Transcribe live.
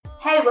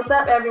Hey, what's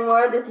up,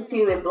 everyone? This is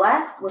Human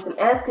Blacks with an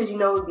S because you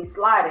know we be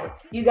sliding.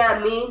 You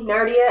got me,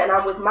 Nerdia, and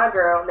I'm with my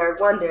girl, Nerd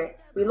Wonder.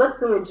 We look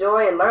to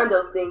enjoy and learn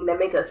those things that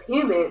make us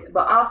human,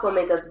 but also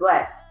make us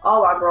black,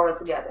 all while growing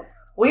together.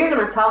 We are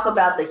going to talk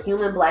about the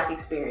human black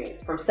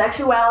experience, from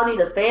sexuality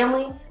to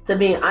family to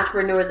being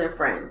entrepreneurs and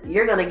friends.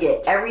 You're going to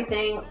get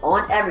everything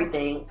on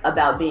everything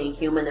about being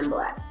human and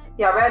black.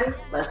 Y'all ready?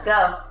 Let's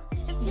go.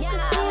 He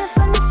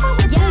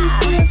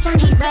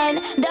spend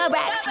the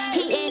racks,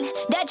 he in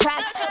the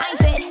trap. I'm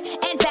fit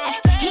and fat,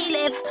 he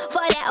live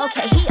for that.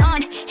 Okay, he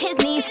on his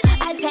knees,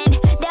 attend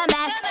the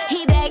mass.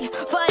 He beg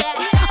for that.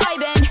 I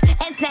bend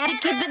and snap. She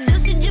keep the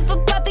dosage if a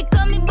puppy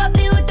call me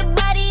puppy with the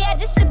body. I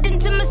just slipped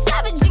into my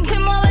savage and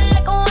came over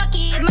like a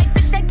walkie. My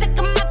fish like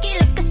takamaki,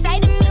 like a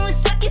side of me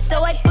was sucky.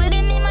 So I put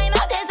him in my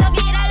mouth and suck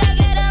it. I like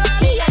it,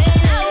 mommy.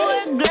 Yeah,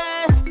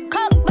 hourglass,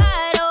 cock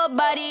bottle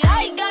body.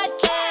 I got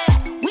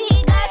that. We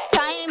got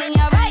time and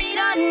you're right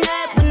on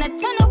that. When I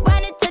turn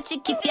around and touch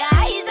it, keep your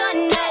eyes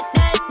on that.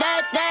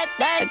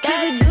 I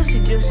keep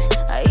it juicy.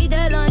 I eat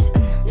that lunch.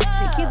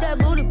 She keep that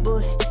booty.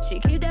 She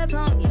keep that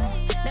plump. Yeah,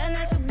 that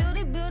natural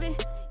beauty.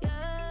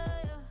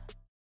 Yeah.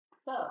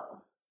 So,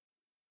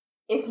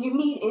 if you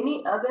need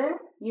any other,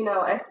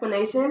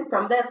 explanation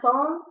from that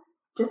song,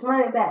 just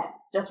run it back.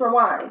 Just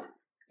rewind.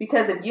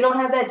 Because if you don't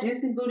have that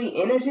juicy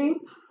booty energy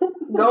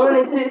going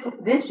into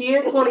this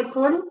year,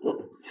 2020,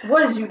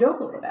 what is you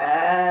doing?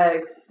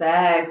 Facts.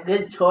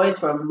 Good choice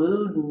for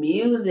mood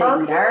music,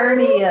 Okay.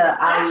 Nerdia.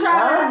 I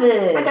love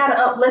it. I gotta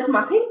uplift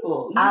my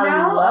people.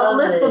 love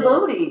uplift it. the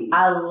booty.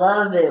 I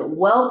love it.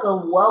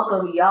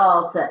 Welcome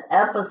y'all to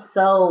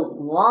episode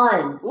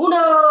 1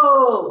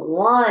 Uno.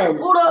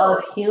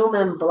 of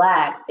Human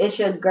Blacks. It's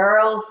your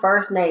girl,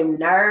 first name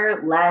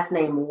Nerd, last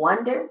name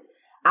Wonder.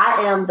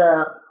 I am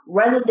the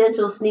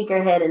residential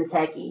sneakerhead and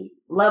techie,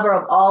 lover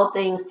of all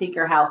things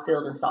Tinker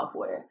Hatfield and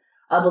software,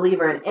 a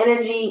believer in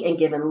energy and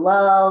giving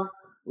love,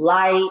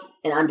 light,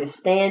 and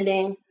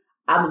understanding.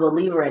 I'm a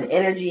believer in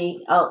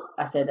energy. Oh,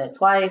 I said that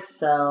twice,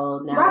 so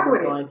now Rock we're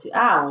with it. going to.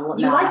 I don't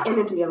You know. like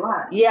energy a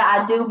lot. Yeah,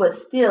 I do, but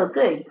still,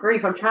 good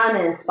grief. I'm trying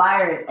to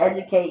inspire and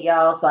educate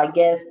y'all, so I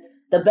guess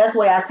the best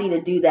way I see to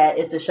do that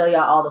is to show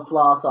y'all all the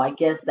flaws, so I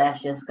guess that's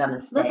just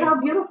gonna stay. Look how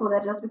beautiful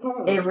that just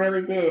became. It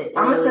really did.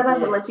 I'm gonna shut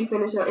up and let you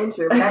finish your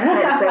intro, but I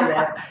had to say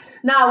that.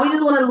 Nah, we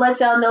just want to let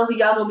y'all know who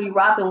y'all gonna be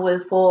rocking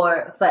with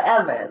for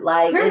forever.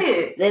 Like,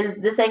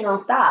 this ain't gonna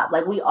stop.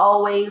 Like, we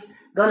always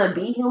gonna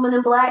be human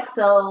and black,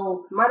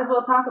 so Might as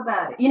well talk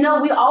about it. we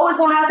always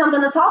gonna have something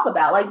to talk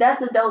about. Like,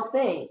 that's the dope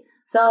thing.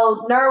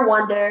 So, Nerd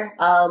Wonder,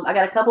 I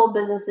got a couple of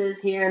businesses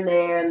here and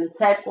there in the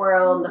tech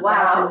world, the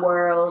fashion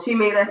world. She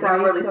made that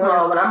sound really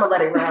small, but I'm gonna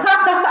let it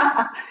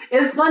ride.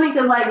 It's funny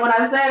because, like, when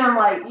I say it, I'm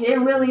like, it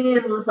really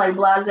is just like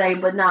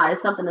blasé, but nah,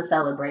 it's something to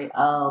celebrate.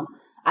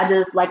 I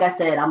just, like I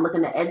said, I'm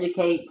looking to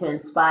educate, to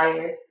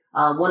inspire.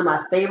 One of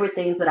my favorite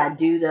things that I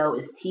do, though,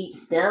 is teach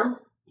STEM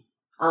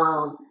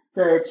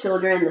to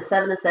children, the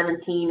 7 to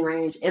 17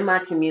 range in my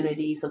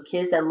community. So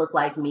kids that look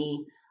like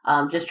me,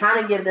 just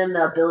trying to give them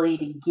the ability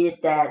to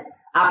get that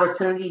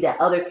opportunity that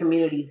other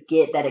communities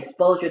get, that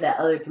exposure that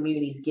other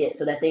communities get,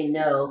 so that they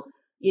know,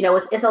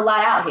 it's a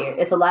lot out here.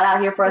 It's a lot out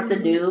here for us to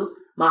do.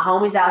 My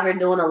homies out here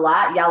doing a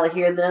lot. Y'all will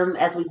hear them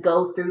as we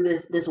go through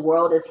this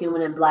world as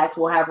human and blacks.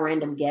 We'll have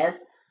random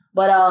guests.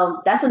 But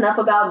that's enough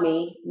about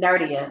me.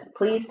 Nerdia,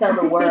 please tell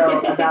the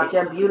world about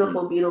your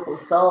beautiful, beautiful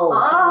soul.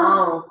 Come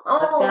on.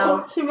 Let's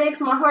go. She makes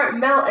my heart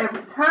melt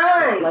every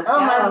time. Let's go.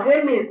 My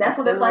goodness. That's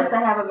what Let's it's do like it. to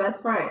have a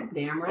best friend.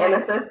 Damn right.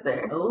 And a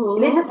sister. Ooh.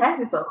 And it just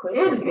happened so quickly.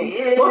 It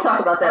did. We'll talk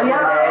about that one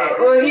day.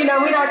 Well, we're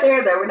not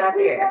there though. We're not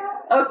there. Yeah.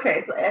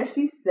 Okay, so as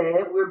she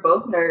said, we're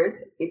both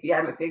nerds. If you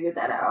haven't figured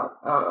that out,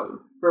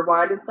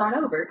 rewind and start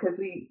over because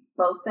we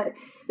both said it.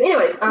 But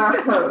anyways,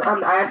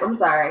 I'm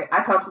sorry.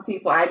 I come for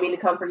people. I didn't mean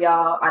to come for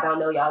y'all. I don't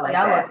know y'all like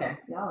Y'all that. okay.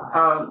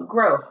 Y'all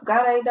Growth.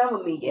 God ain't done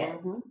with me yet.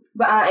 Mm-hmm.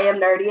 But I am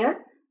Nerdia.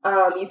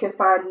 You can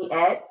find me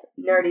at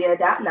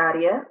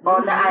nerdia.nadia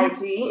on the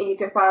IG, and you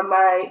can find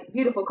my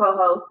beautiful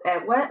co-host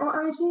at what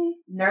on IG?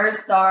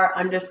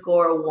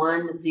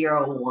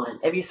 Nerdstar_101.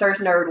 If you search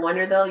Nerd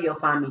Wonder, though, you'll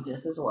find me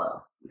just as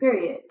well.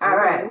 Period. All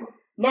right.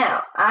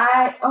 Now,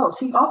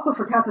 she also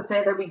forgot to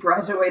say that we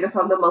graduated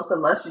from the most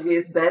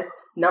illustrious, best,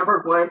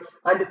 #1,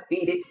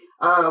 undefeated,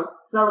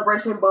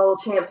 Celebration Bowl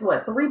champs, 3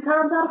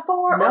 times out of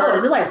 4? No,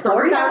 is it like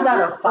 4 times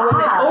out of 5? Or was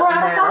it 4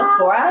 out of 5? It's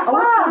 4 out of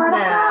 5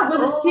 now.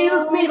 Well,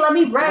 excuse me, let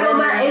me brag on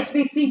my Winners.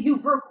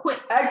 HBCU real quick.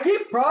 I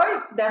keep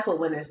right. That's what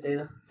winners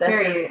do.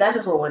 Period. That's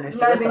just what winners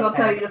do. I'm not It's even going to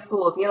okay. tell you the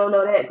school. If you don't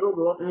know that,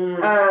 Google.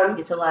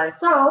 Get your life.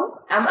 So,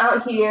 I'm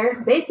out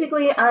here.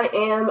 Basically, I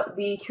am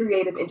the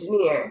creative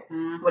engineer.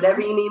 Mm-hmm. Whatever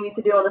you need me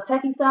to do on the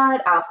techie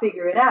side, I'll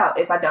figure it out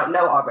if I don't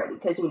know already,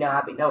 because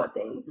I'll be knowing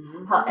things.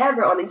 Mm-hmm.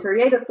 However, on the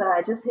creative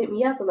side, just hit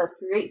me up and let's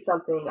create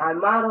something. I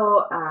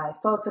model, I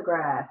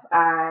photograph,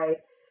 I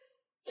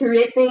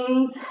create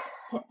things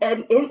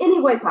in any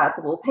way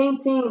possible.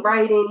 Painting,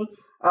 writing,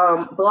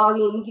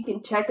 blogging. You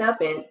can check up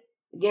and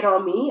get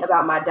on me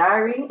about my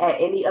diary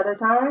at any other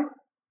time.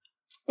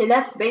 And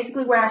that's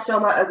basically where I show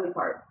my ugly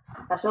parts.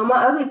 I show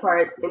my ugly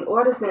parts in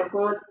order to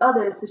influence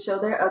others to show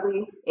their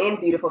ugly and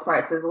beautiful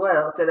parts as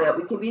well, so that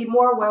we can be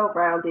more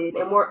well-rounded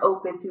and more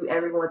open to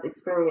everyone's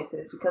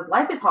experiences. Because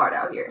life is hard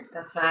out here.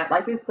 That's fact.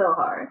 Life is so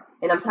hard.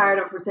 And I'm tired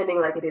of pretending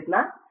like it is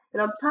not.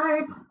 And I'm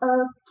tired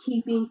of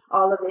keeping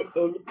all of it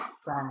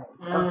inside.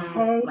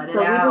 Okay? Let it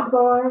So out.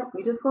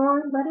 we just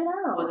going to let it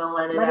out. We're gonna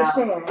let it Let out. it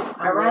share.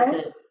 I'm All right?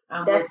 with it.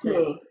 I'm That's with it.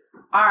 me.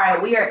 All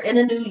right, we are in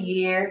a new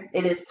year.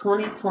 It is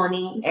 2020.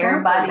 You sound so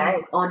Everybody's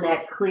nice. on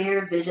that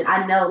clear vision.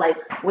 I know, like,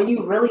 when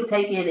you really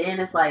take it in,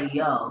 it's like,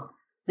 yo,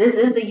 this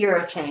is the year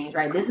of change,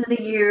 right? This is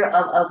the year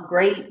of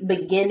great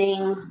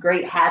beginnings,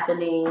 great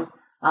happenings,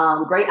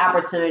 great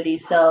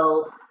opportunities.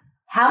 So,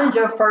 how did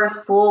your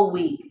first full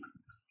week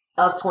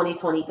of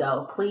 2020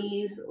 go?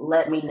 Please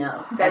let me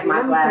know. As Baby, my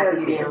let me glass tell is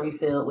you. being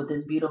refilled with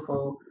this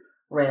beautiful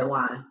red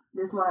wine.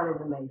 This wine is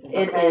amazing.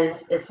 It okay?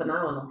 is. It's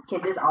phenomenal.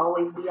 Can this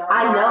always be our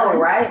I know, wine?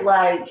 right?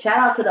 Like, shout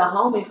out to the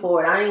homie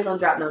for it. I ain't gonna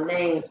drop no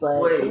names,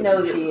 but Wait, she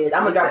knows you- she is.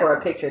 I'm gonna you drop said- her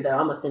a picture though.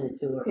 I'm gonna send it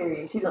to her.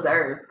 Period. She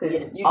deserves, because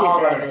Yes, you all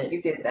did of that. it.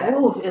 You did that.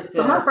 Ooh, it's good.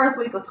 So my first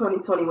week of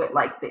 2020 went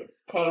like this.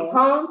 Came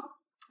home.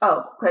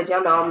 Oh, because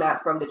y'all know I'm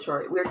not from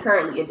Detroit. We're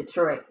currently in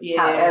Detroit. Yeah.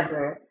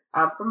 However,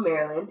 I'm from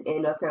Maryland,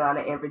 in North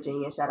Carolina, and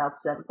Virginia. Shout out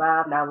to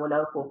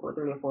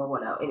 75910-443 and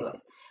 410.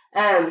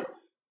 Anyways,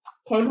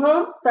 came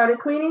home, started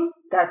cleaning,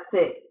 got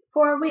sick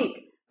for a week.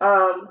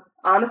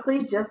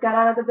 Honestly, just got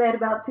out of the bed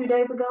about 2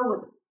 days ago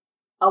with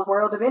a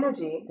world of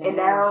energy, and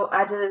Damn. now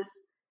I just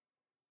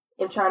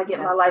am trying to get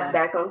my That's life facts.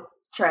 back on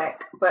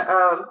track. But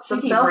She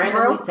some keep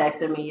randomly self-growth.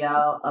 texting me,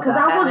 y'all, 'Cause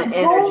about I was having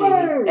energy,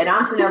 bored. and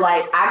I'm sitting there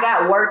like, I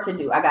got work to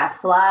do. I got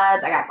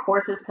slides. I got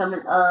courses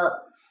coming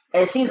up.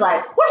 And she's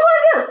like, what you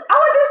want to do? I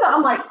want to do something.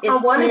 I'm like, it's I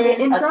wanna 10 get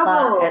in o'clock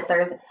trouble. at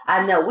Thursday.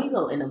 I know we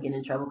gonna end up getting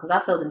in trouble because I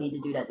feel the need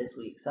to do that this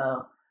week.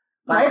 So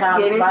by Let's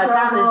get in the time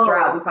trouble. this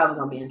drop, we're probably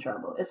gonna be in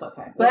trouble. It's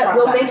okay. But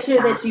we'll make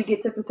sure that you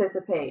get to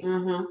participate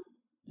Mm-hmm.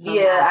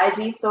 via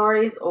IG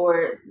stories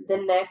or the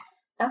next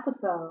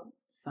episode.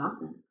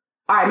 Something.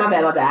 All right, my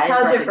bad. I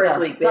How's your interrupted. first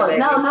Go. week been, Go. baby?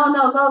 No.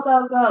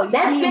 Go. You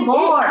That's need been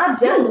more. it. I've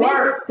just You been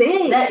work.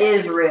 sick. That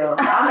is real.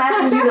 I'm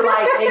asking you to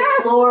like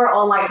explore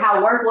on like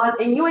how work was,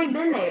 and you ain't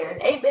been there.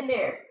 Ain't been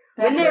there.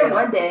 That's Been there real.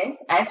 one day.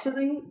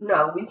 Actually,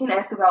 no. We can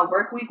ask about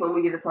work week when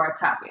we get into our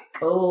topic.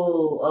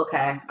 Oh,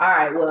 okay. All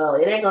right. Well,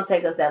 it ain't gonna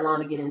take us that long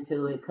to get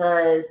into it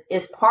because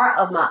it's part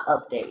of my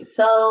update.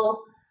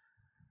 So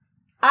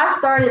I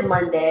started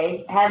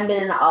Monday. Haven't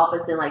been in the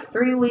office in like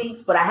 3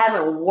 weeks, but I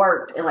haven't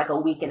worked in like a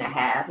week and a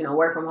half. You know,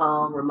 work from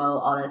home, remote,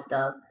 all that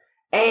stuff.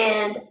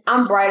 And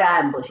I'm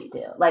bright-eyed and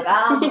bushy-tailed. Like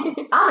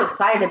I'm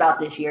excited about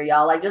this year,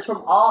 y'all. Like just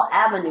from all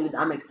avenues,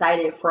 I'm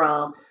excited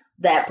from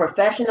that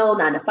professional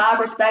 9-to-5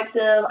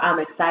 perspective. I'm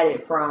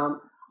excited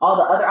from all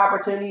the other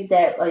opportunities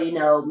that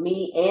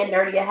me and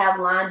Nerdia have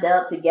lined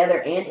up together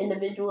and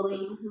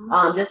individually.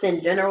 Just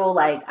in general,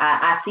 like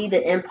I see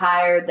the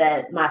empire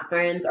that my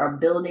friends are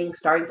building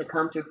starting to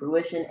come to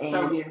fruition, and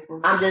So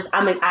beautiful.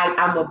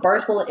 I'm a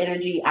burst full of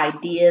energy,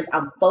 ideas.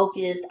 I'm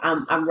focused.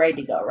 I'm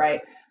ready to go.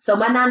 Right. So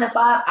my 9-to-5,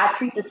 I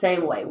treat the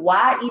same way.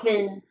 Why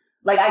even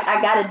like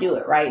I got to do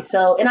it right.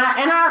 So and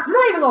I'm not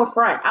even gonna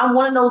front. I'm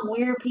one of those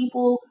weird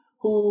people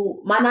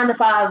who my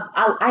 9-to-5,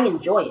 I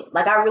enjoy it.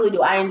 Like I really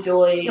do. I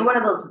enjoy. You're one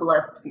of those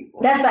blessed people.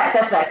 That's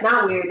facts.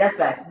 Not weird. That's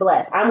facts.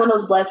 Blessed. I'm one of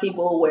those blessed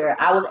people where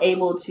I was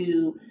able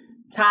to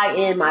tie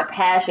in my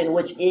passion,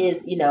 which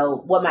is,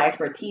 what my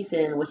expertise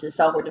in, which is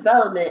software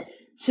development,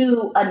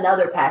 to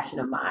another passion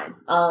of mine.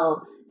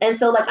 And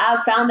so like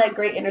I found that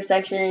great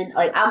intersection.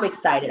 Like I'm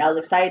excited. I was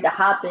excited to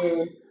hop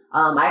in.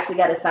 I actually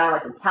got assigned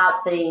like the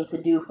top thing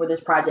to do for this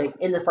project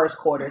in the first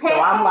quarter. So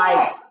I'm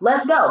like,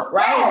 let's go,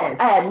 right? Yes.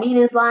 I had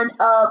meetings lined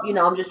up.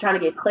 I'm just trying to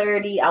get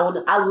clarity. I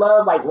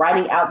love like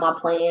writing out my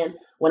plan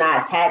when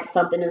I attack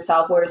something in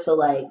software. So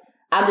like,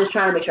 I'm just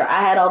trying to make sure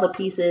I had all the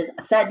pieces.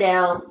 I sat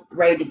down,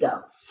 ready to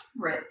go.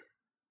 Right.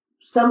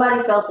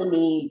 Somebody felt the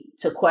need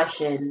to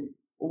question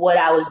what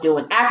I was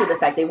doing after the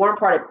fact. They weren't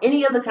part of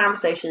any of the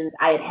conversations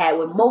I had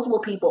with multiple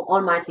people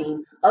on my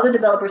team, other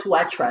developers who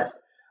I trust.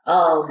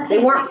 They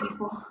weren't,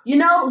 people.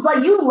 it's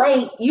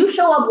like you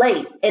show up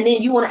late and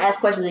then you want to ask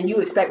questions and you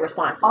expect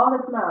responses. All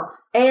this mouth.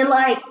 And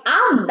like,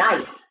 I'm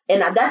nice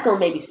and that's going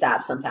to maybe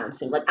stop sometime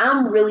soon. Like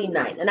I'm really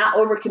nice and I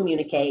over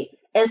communicate.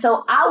 And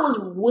so I was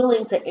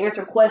willing to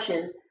answer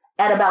questions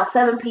at about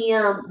 7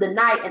 p.m. the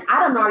night, and I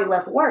done already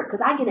left work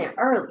because I get in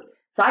early.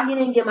 So I get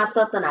in, get my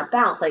stuff done, I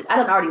bounce. Like I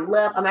done already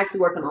left. I'm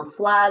actually working on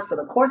slides for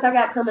the course I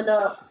got coming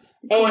up.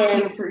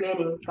 And she's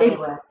creating, by the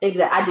way.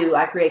 Exactly, I do.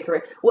 I create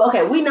career. Well,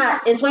 okay, in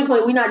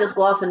 2020, we not just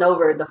glossing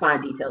over the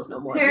fine details no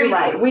more. Period. You're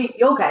right.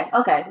 Okay.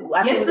 I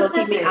think you're gonna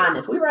keep me specific.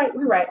 honest. We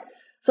right.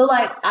 So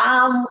like,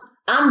 I'm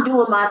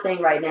doing my thing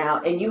right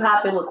now, and you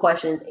hop in with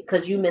questions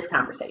because you miss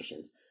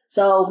conversations.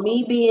 So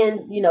me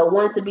being,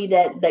 wanting to be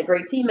that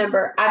great team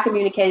member, I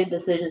communicated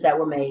decisions that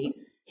were made.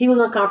 He was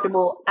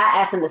uncomfortable.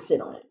 I asked him to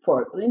sit on it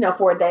for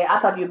a day. I'll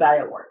talk to you about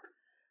it at work.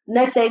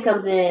 Next day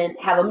comes in,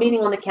 have a meeting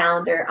on the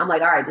calendar. I'm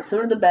like, all right, the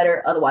sooner the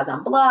better. Otherwise,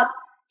 I'm blocked.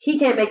 He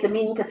can't make the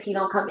meeting because he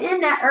don't come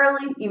in that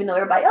early, even though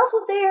everybody else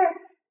was there.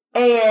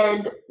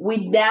 And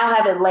we now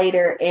have it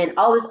later, and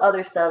all this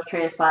other stuff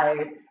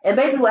transpires. And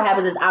basically what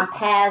happens is I'm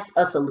past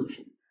a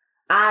solution.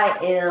 I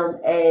am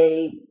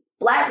a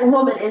Black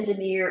woman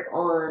engineer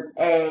on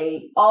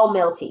a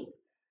all-male team.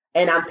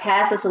 And I'm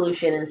past the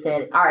solution and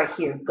said, all right,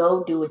 here,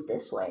 go do it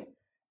this way.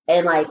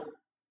 And like,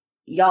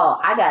 y'all,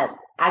 I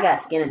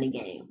got skin in the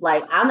game.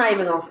 Like, I'm not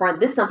even gonna front.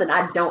 This is something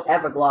I don't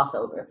ever gloss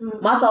over.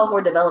 Mm-hmm. My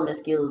software development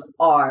skills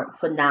are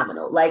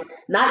phenomenal. Like,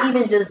 not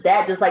even just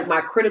that, just like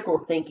my critical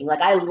thinking. Like,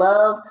 I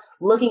love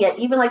looking at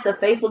even like the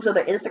Facebooks or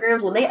the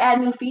Instagrams when they add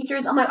new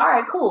features. I'm like, all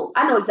right, cool.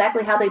 I know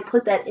exactly how they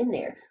put that in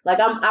there. Like,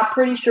 I'm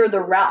pretty sure the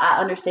route I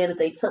understand that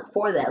they took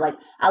for that. Like,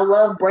 I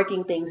love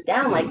breaking things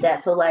down like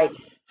that. So like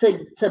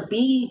to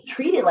be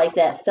treated like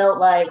that felt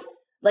like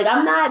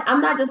I'm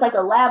not just like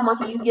a lab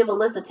monkey. You give a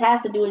list of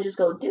tasks to do and just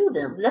go do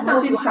them. That's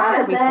not what you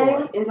hired me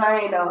for. Is I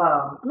ain't no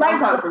hoe.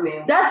 Like, for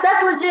me.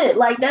 That's legit.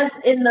 Like, that's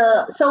in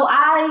the. So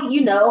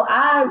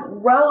I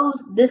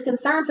rose this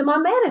concern to my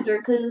manager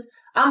because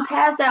I'm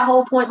past that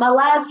whole point. My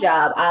last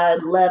job, I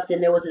left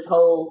and there was this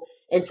whole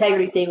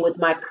integrity thing with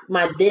my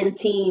then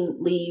team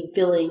lead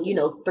feeling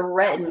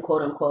threatened,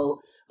 quote unquote,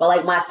 by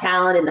like my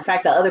talent and the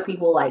fact that other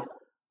people like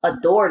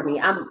adored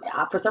me.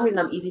 For some reason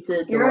I'm easy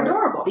to adore. You're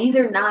adorable. These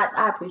are not,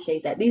 I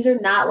appreciate that. These are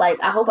not like,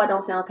 I hope I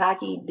don't sound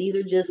cocky. These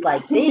are just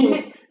like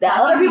things that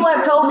other people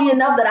have told me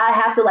enough that I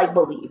have to like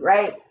believe,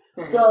 right?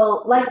 Mm-hmm.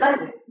 So like that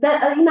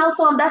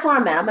so that's where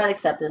I'm at. I'm at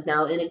acceptance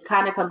now, and it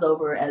kind of comes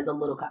over as a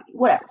little cocky,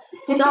 whatever.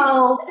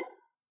 So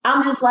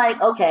I'm just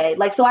like, okay,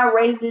 like, so I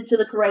raised it to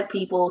the correct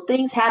people.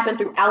 Things happen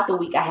throughout the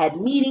week. I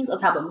had meetings on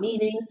top of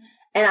meetings,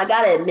 and I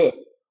gotta admit,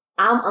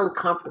 I'm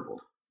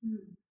uncomfortable.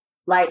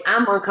 Like,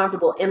 I'm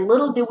uncomfortable. And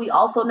little did we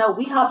also know,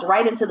 we hopped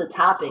right into the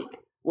topic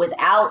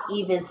without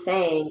even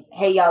saying,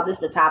 hey, y'all, this is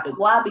the topic.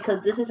 Why?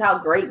 Because this is how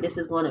great this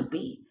is going to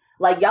be.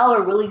 Like, y'all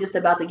are really just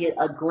about to get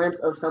a glimpse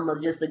of some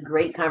of just the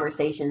great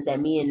conversations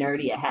that me and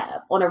Nerdia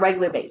have on a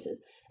regular basis.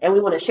 And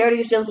we want to share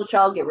these gems with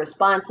y'all, get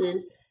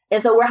responses.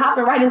 And so we're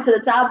hopping right into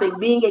the topic,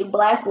 being a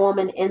Black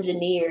woman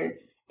engineer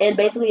in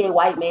basically a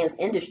white man's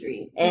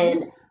industry.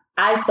 And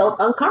I felt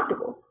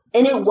uncomfortable.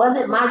 And it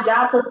wasn't my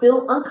job to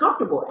feel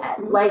uncomfortable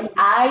at. Like,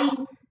 I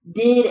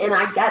did, and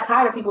I got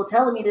tired of people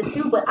telling me this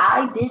too, but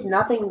I did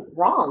nothing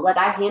wrong. Like,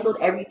 I handled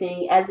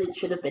everything as it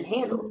should have been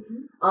handled.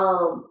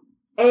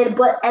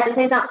 But at the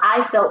same time,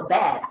 I felt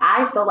bad.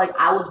 I felt like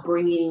I was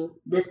bringing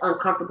this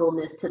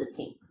uncomfortableness to the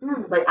team.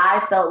 Like,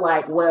 I felt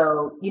like,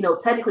 well,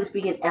 technically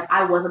speaking, if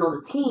I wasn't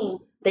on the team,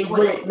 they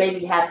wouldn't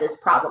maybe have this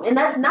problem. And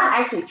that's not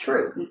actually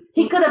true.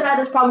 He could have had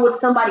this problem with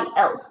somebody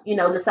else,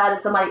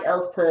 decided somebody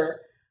else to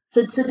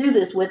do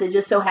this with. It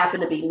just so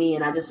happened to be me,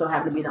 and I just so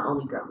happened to be the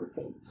only girl on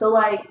the team. So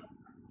like,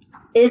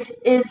 it's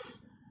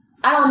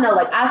I don't know,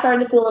 like, I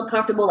started to feel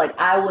uncomfortable, like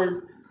I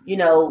was,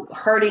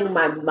 hurting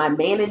my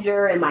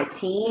manager and my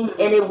team,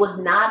 and it was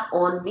not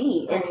on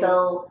me. And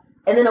so,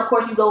 and then of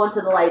course you go into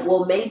the like,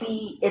 well,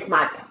 maybe it's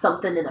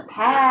something in the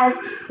past.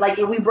 Like,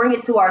 if we bring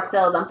it to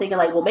ourselves, I'm thinking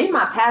like, well, maybe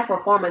my past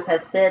performance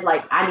has said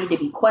like I need to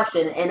be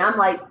questioned, and I'm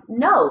like,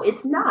 no,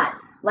 it's not.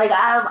 Like,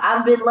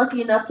 I've been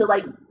lucky enough to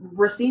like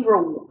receive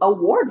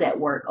awards at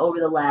work over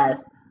the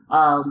last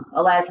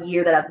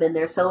year that I've been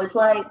there. So it's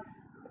like,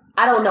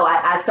 I don't know.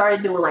 I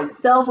started doing like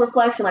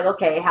self-reflection, like,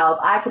 okay, how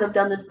I could have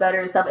done this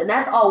better and stuff. And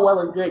that's all well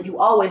and good. You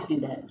always do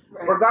that.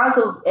 Right.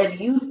 Regardless of if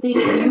you think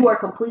you are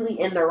completely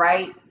in the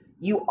right,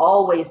 you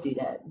always do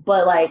that.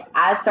 But like,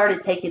 I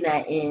started taking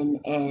that in,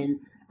 and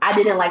I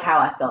didn't like how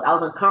I felt. I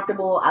was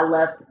uncomfortable. I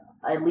left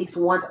at least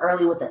once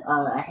early with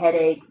a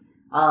headache.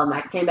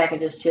 I came back and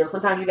just chilled.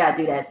 Sometimes you gotta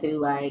do that too.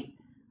 Like,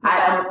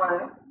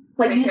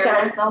 you just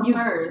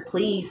gotta,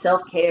 please,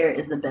 self-care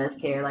is the best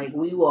care. Like,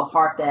 we will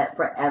harp that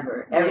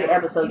forever. Every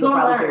episode you'll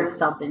probably hear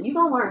something. You're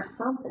gonna learn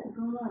something.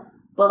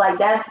 But like,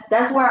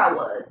 that's where I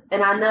was.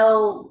 And I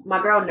know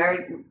my girl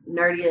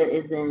Nerdia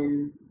is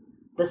in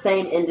the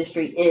same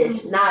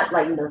industry-ish. Not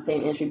like in the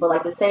same industry, but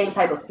like the same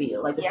type of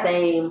feel. Like the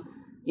same,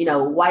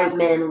 white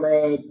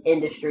men-led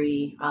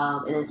industry.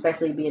 And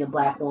especially being a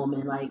Black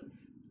woman, like,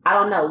 I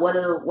don't know. What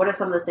are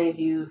some of the things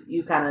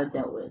you kind of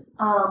dealt with?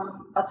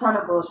 A ton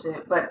of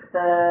bullshit, but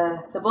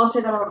the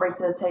bullshit that I'm gonna bring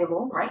to the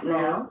table right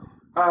now.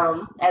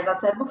 As I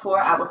said before,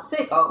 I was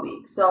sick all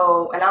week.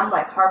 So, and I'm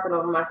like harping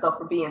over myself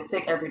for being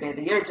sick every day.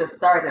 The year just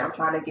started. I'm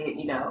trying to get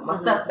my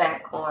stuff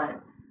back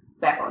on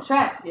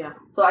track. Yeah.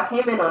 So I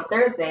came in on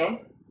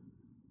Thursday.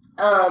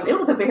 It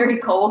was a very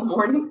cold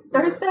morning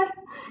Thursday,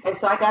 and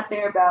so I got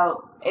there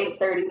about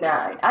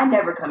 8:39. I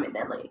never come in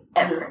that late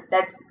ever.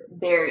 That's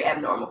very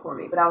abnormal for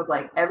me. But I was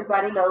like,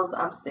 everybody knows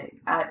I'm sick.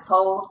 I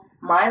told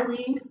my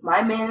lead,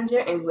 my manager,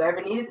 and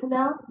whoever needed to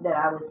know that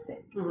I was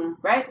sick.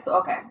 Right? So,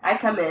 okay, I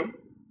come in,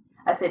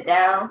 I sit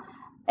down,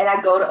 and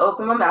I go to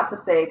open my mouth to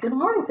say good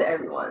morning to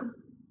everyone.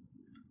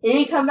 It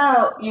didn't come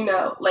out,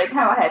 like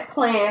how I had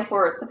planned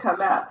for it to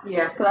come out.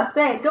 Yeah. Because I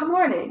said good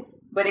morning,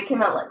 but it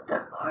came out like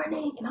good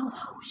morning, and I was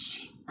like, oh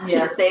shit. I should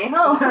have stayed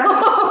home.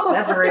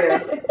 That's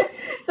real.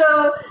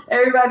 So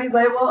everybody's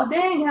like, well,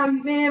 dang, how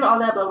you been? All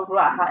that, blah, blah,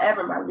 blah.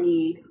 However, my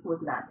lead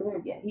was not there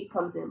yet. He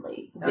comes in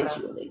late,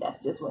 habitually. That's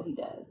just what he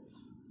does.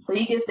 So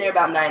he gets there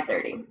about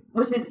 9:30,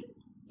 which is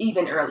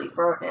even early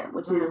for him,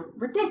 which is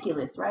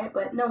ridiculous, right?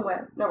 But no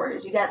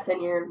worries. You got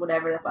tenure,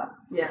 whatever the fuck.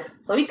 Yeah.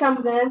 So he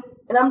comes in,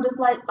 and I'm just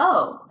like,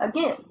 oh,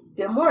 again,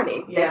 good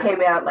morning. Yeah. They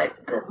came out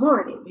like, good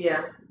morning.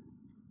 Yeah.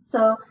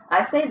 So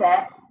I say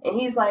that, and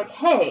he's like,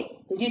 hey,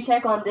 did you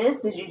check on this?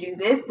 Did you do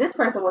this? This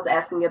person was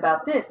asking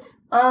about this.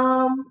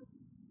 Oh,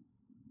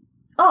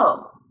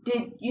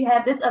 did you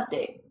have this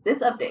update? This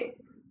update.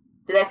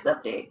 The next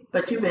update.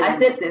 But you've been. I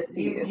sent this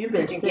to you. You've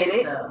been Did you sick, get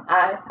it? though.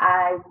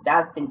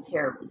 I've been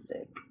terribly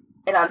sick,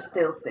 and I'm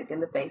still sick in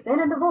the face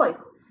and in the voice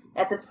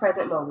at this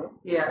present moment.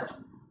 Yeah.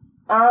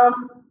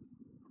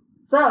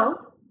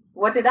 So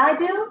what did I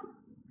do?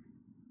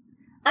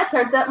 I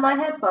turned up my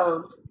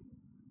headphones,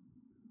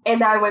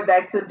 and I went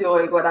back to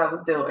doing what I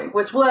was doing,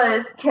 which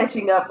was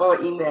catching up on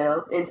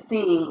emails and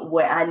seeing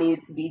what I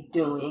needed to be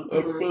doing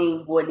and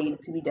seeing what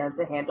needed to be done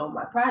to handle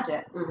my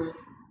project.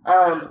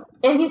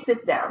 And he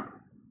sits down.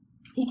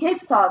 He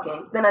keeps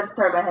talking. Then I just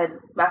turn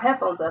my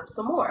headphones up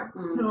some more.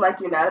 I'm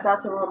like, you're not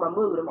about to ruin my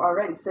mood. I'm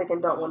already sick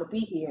and don't want to be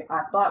here.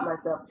 I fought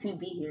myself to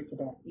be here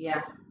today.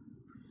 Yeah.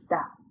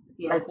 Stop.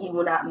 Yeah. Like, you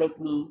will not make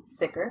me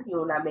sicker. You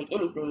will not make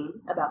anything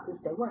about this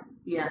day worse.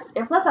 Yeah.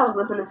 And plus, I was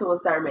listening to a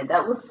sermon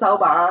that was so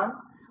bomb.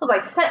 I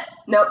was like,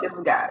 nope, this is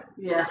God.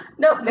 Yeah.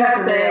 Nope, That's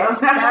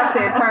God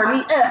said, turn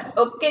me up.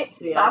 Okay.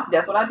 Yeah. So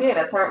that's what I did.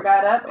 I turned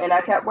God up and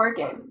I kept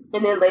working.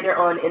 And then later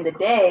on in the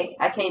day,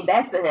 I came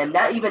back to him,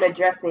 not even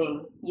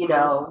addressing,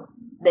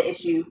 the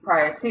issue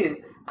prior to.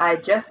 I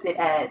addressed it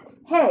as,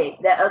 hey,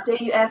 that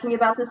update you asked me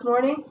about this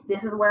morning,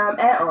 this is where I'm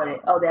at on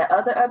it. Oh, that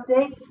other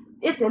update,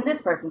 it's in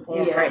this person's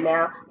hands right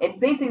now. And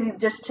basically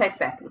just check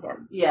back with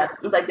him. Yeah.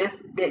 It's like, this,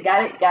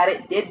 got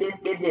it, did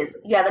this.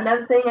 You have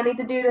another thing I need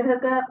to do to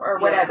hook up or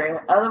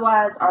whatever.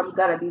 Otherwise, I'm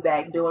going to be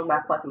back doing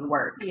my fucking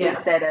work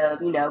instead of,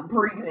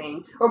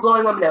 breathing or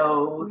blowing my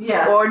nose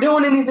or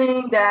doing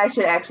anything that I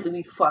should actually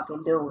be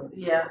fucking doing.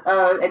 Yeah.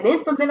 And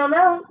then from then on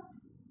out,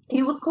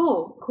 he was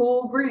cool.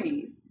 Cool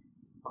breeze.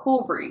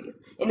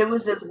 And it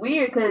was just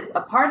weird because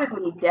a part of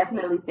me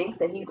definitely thinks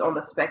that he's on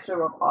the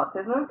spectrum of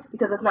autism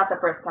because it's not the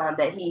first time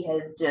that he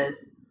has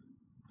just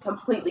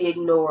completely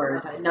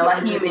ignored my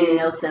human.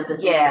 No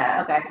sympathy. Yeah.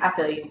 Okay, I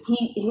feel you.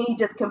 He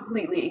just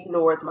completely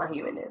ignores my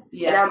humanness.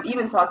 Yeah. And I've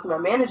even talked to my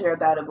manager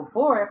about it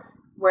before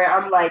where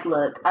I'm like,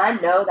 look, I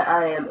know that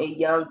I am a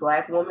young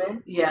black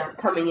woman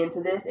coming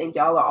into this and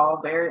y'all are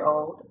all very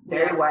old,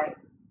 very white,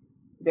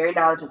 very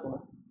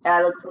knowledgeable. And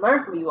I look to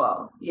learn from you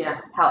all. Yeah.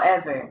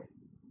 However,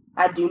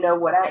 I do know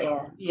what I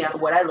am,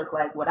 what I look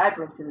like, what I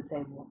bring to the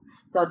table.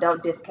 So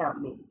don't discount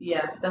me.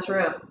 Yeah, that's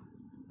real.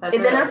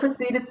 Then I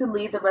proceeded to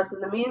lead the rest of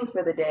the meetings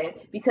for the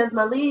day because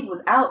my lead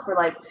was out for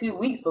like 2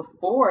 weeks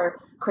before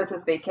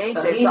Christmas vacation.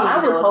 So I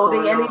was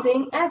holding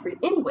everything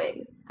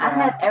anyways. I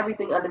had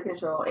everything under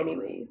control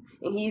anyways.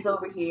 And he's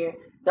over here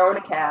throwing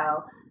a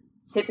cow,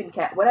 tipping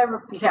cat, whatever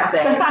people say.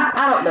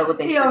 I don't know what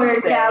they say. He's over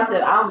here cow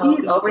tipping. I don't know.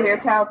 He's over here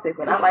cow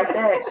tipping. I like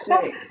that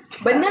shit.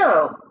 But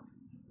no.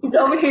 He's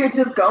over here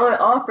just going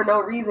off for no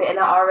reason, and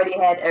I already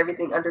had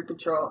everything under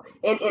control.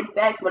 And in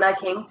fact, when I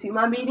came to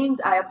my meetings,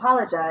 I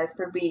apologized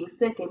for being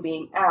sick and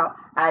being out.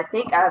 I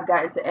think I've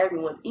gotten to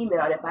everyone's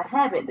email, and if I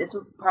haven't, this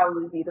would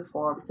probably be the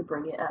forum to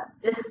bring it up.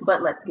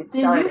 But let's get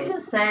started. Did you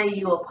just say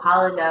you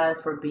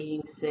apologized for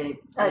being sick?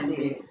 I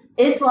did.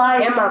 It's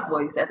like... And my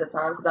voice at the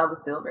time, because I was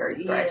still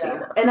very scratchy.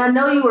 And I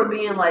know you were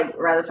being, like,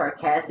 rather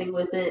sarcastic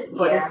with it,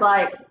 but it's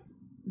like...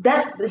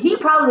 He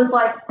probably was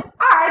like, all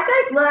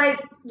right,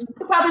 he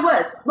probably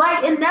was.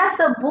 Like, and that's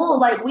the bull.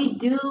 Like, we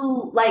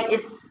do, like,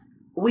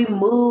 we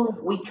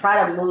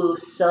try to move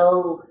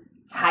so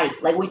tight.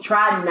 Like, we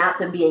try not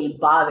to be a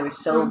bother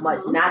so much,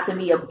 not to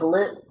be a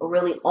blip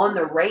really on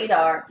the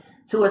radar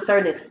to a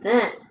certain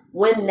extent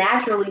when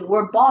naturally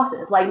we're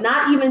bosses. Like,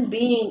 not even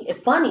being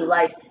funny.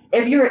 Like,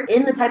 if you're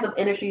in the type of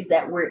industries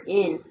that we're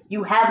in,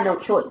 you have no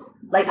choice.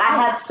 Like,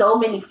 I have so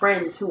many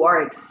friends who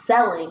are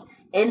excelling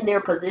in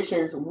their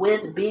positions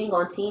with being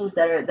on teams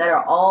that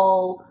are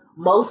all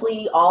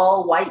mostly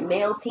all white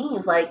male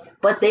teams, like,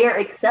 but they're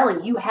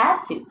excelling. You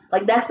have to.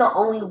 Like, that's the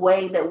only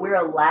way that we're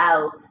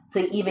allowed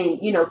to even,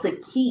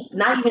 to keep,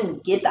 not even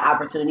get the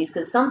opportunities,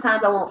 because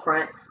sometimes I won't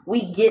front,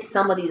 we get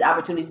some of these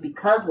opportunities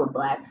because we're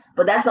black,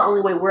 but that's the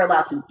only way we're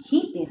allowed to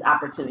keep these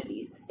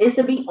opportunities, is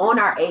to be on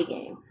our A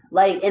game.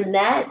 Like, and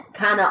that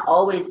kind of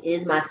always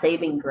is my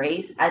saving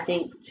grace, I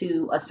think,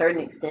 to a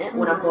certain extent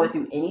when I'm going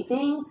through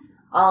anything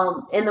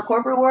in the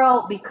corporate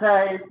world,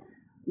 because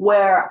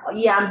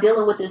I'm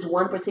dealing with this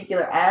one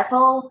particular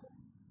asshole,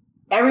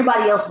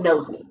 everybody else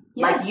knows me.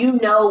 Yeah.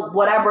 Like,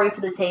 what I bring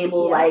to the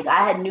table. Yeah. Like,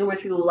 I had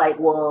numerous people like,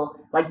 well,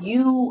 like,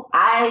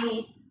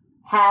 I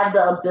have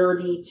the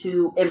ability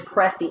to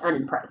impress the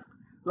unimpressed.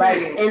 Like,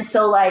 and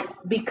so, like,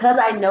 because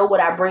I know what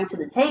I bring to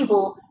the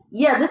table,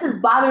 this is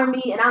bothering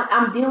me, and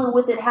I'm dealing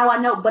with it how I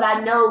know, but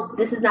I know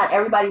this is not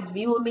everybody's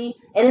view of me,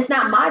 and it's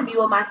not my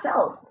view of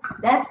myself.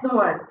 That's the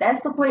one.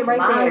 That's the point right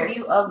there. My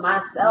view of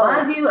myself.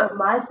 My view of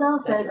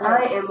myself says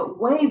I am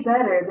way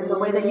better than the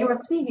way that you are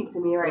speaking to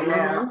me right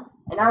now.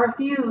 And I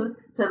refuse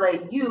to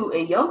let you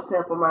and your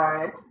simple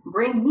mind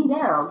bring me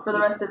down for the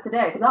rest of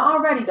today because I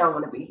already don't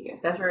want to be here.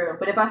 That's real.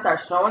 But if I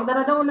start showing that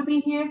I don't want to be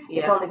here,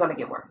 it's only going to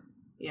get worse.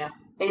 Yeah.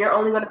 And you're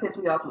only going to piss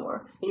me off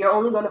more. And you're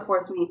only going to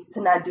force me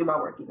to not do my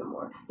work even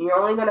more. And you're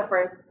only going to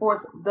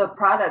force the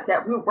product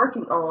that we're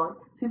working on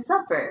to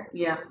suffer.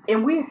 Yeah.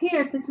 And we're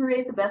here to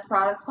create the best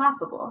products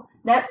possible.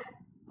 That's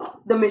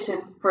the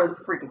mission for the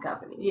freaking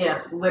company.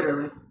 Yeah,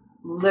 literally.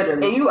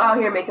 And you out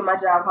here making my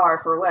job hard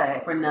for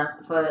what? For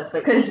nothing. For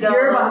because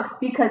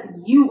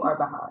you are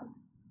behind.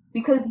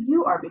 Because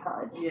you are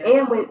behind. Yeah.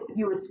 And when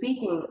you were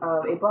speaking,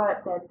 it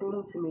brought that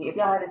thing to me. If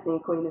y'all haven't seen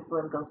Queen and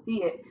Slim, go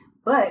see it.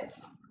 But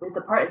there's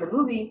a part in the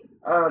movie,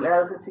 and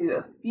I listened to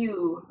a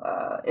few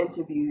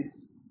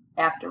interviews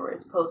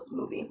afterwards,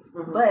 post-movie.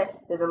 Mm-hmm. But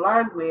there's a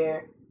line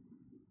where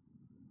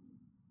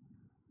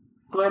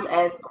Slim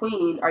asks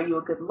Queen, "Are you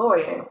a good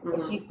lawyer?" Mm-hmm.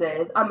 And she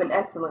says, "I'm an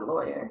excellent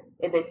lawyer."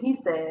 And then he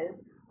says,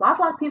 "Why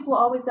black people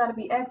always got to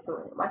be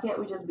excellent? Why can't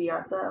we just be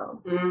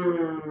ourselves?"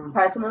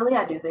 Personally,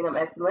 I do think I'm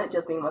excellent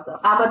just being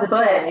myself. I'm about to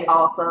say.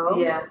 Also,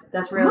 yeah,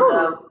 that's real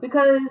though.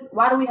 Because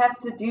why do we have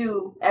to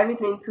do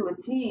everything to a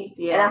T?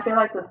 Yeah. And I feel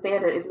like the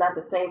standard is not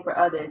the same for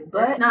others.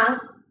 But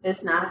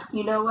It's not.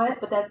 You know what?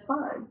 But that's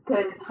fine.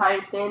 Because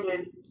higher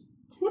standards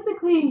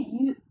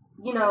typically,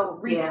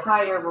 reap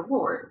higher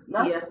rewards.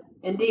 No? Yeah,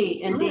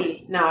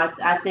 indeed. No,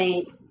 I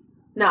think...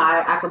 No,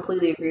 I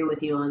completely agree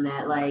with you on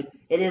that. Like,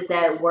 it is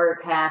that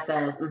work half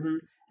as,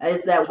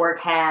 it's that work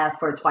half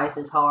for twice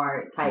as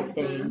hard type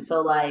thing.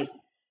 So, like,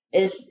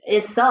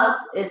 it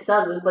sucks,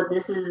 but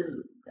this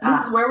is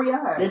where we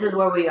are. This is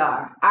where we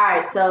are. All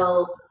right,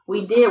 so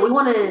we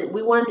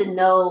wanted to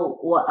know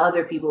what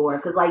other people were,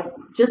 because, like,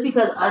 just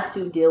because us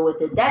two deal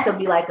with it, that could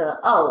be like a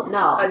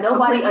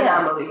nobody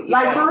anomaly. Yeah.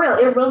 Like, for real,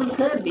 it really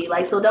could be.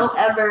 Like, so don't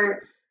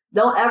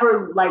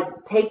ever like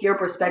take your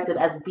perspective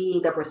as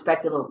being the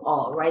perspective of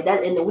all, right?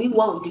 And we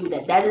won't do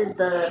that. That is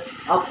a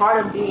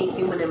part of being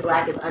human and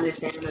black is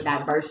understanding the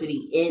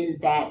diversity in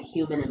that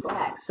human and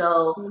black.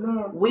 So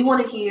we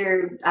want to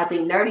hear. I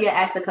think Nerdia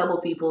asked a couple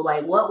people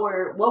like, what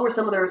were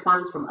some of the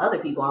responses from other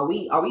people? Are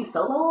we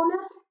solo on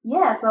this?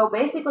 Yeah. So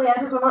basically,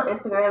 I just went on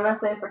Instagram and I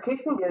said, for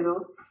kicks and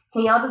giggles,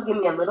 can y'all just give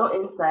me a little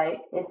insight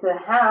into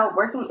how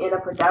working in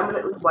a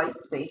predominantly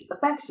white space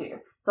affects you?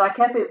 So I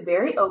kept it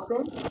very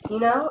open,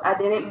 I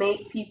didn't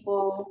make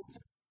people,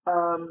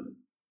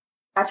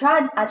 I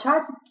tried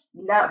to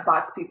not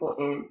box people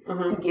in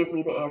to give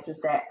me the answers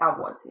that I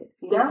wanted.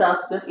 Good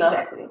stuff.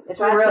 Exactly. It's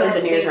real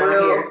engineers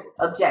around here.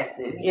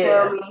 Objective. You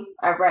feel me?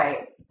 All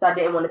right. So I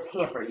didn't want to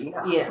tamper,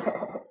 Yeah.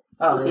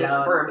 Oh, with the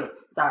experiment.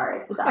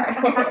 Sorry.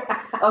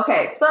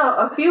 Okay, so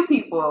a few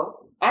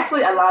people,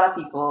 actually a lot of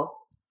people,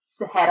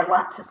 had a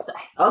lot to say.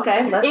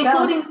 Okay, let's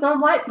including go. some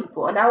white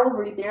people, and I will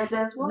read theirs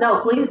as well. No,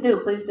 please do.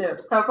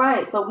 All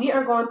right, so we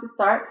are going to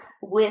start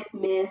with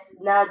Miss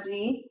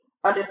Najee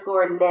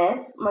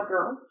 _Ness, my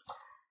girl.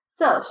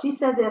 So she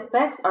said the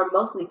effects are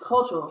mostly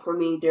cultural for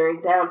me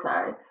during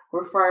downtime,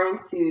 referring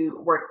to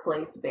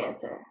workplace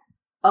banter.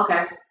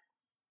 Okay.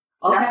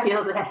 I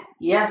feel that.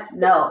 Yeah,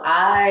 no,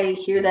 I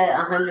hear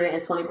that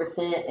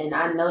 120%, and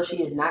I know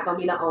she is not going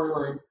to be the only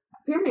one.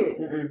 Period.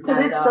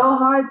 Because it's so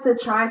hard to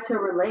try to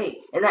relate.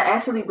 And that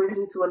actually brings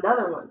me to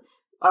another one.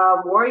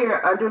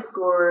 Warrior _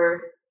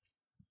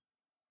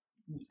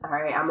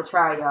 Alright, I'm going to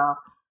try, y'all.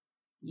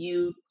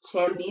 You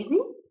Chambezi?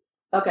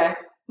 Okay.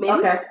 Maybe?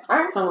 Okay. All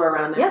right. Somewhere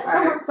around there. Yep,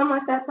 somewhere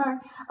like that, sorry.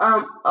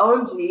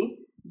 OMG,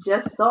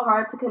 just so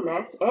hard to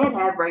connect and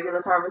have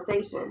regular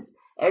conversations.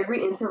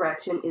 Every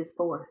interaction is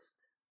forced.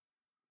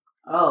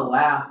 Oh,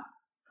 wow.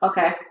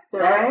 Okay.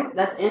 Right?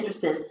 That's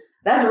interesting.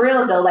 That's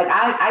real though. Like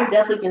I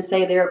definitely can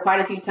say there are quite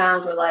a few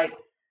times where like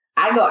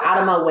I go out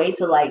of my way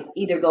to like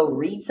either go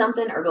read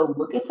something or go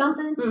look at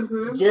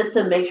something just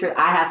to make sure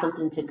I have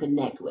something to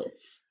connect with.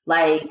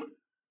 Like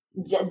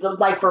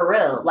for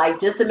real.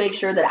 Like just to make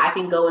sure that I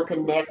can go and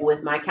connect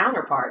with my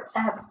counterparts. I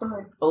have a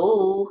story.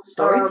 Oh,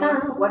 story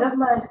time. One of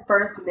my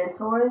first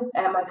mentors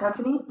at my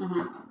company,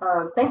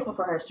 thankful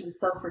for her. She was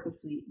so freaking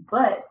sweet.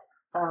 But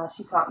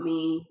she taught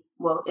me,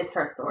 well, it's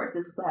her story.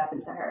 This is what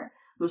happened to her.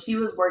 When she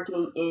was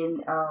working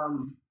in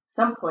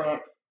some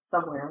plant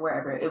somewhere,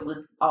 wherever, it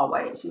was all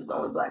white. She was the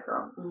only black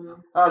girl.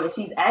 And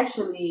she's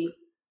actually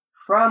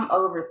from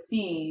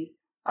overseas,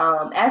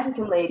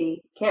 African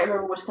lady. Can't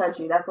remember which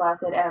country. That's why I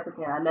said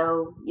African. I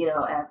know,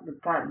 Africa's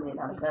continent,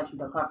 not a country.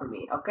 Don't come for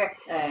me, okay?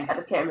 Hey. I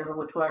just can't remember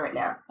which one right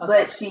now.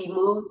 Okay. But she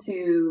moved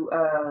to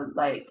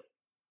like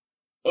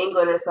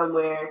England or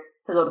somewhere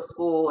to go to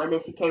school, and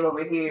then she came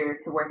over here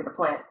to work at a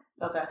plant.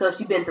 Okay. So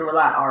she's been through a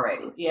lot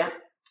already. Yeah.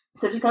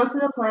 So she comes to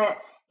the plant,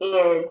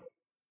 and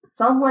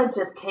someone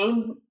just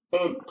came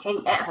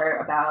at her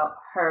about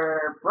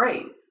her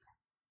braids,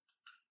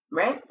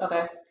 right?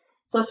 Okay.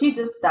 So she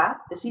just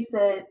stopped, and she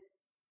said,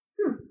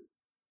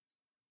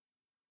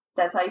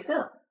 that's how you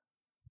feel.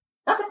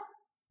 Okay.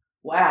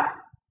 Wow.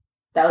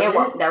 That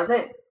was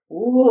it.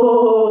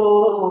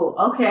 Ooh,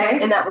 okay.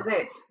 And that was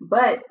it.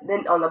 But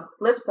then on the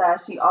flip side,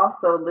 she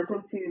also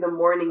listened to the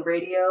morning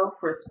radio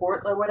for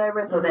sports or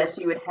whatever, so that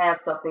she would have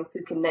something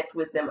to connect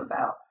with them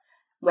about.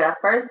 when I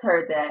first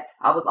heard that,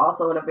 I was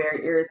also in a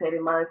very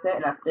irritated mindset,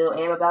 and I still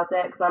am about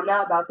that, because I'm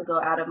not about to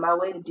go out of my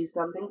way to do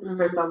something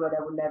for someone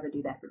that would never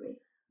do that for me.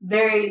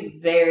 Very,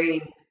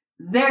 very,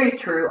 very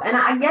true. And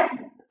I guess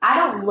I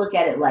don't look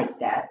at it like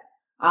that.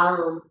 I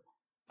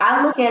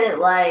look at it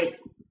like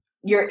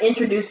you're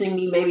introducing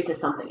me maybe to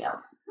something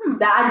else.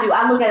 That I do.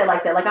 I look at it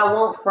like that. Like, I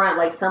won't front,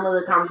 like, some of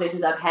the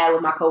conversations I've had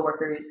with my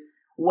coworkers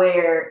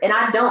where, and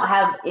I don't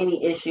have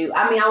any issue.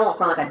 I mean, I won't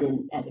front like I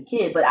didn't as a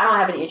kid, but I don't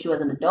have any issue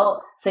as an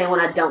adult saying when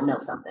I don't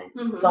know something.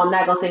 So I'm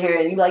not going to sit here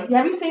and be like,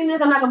 have you seen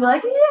this? I'm not going to be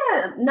like,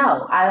 yeah.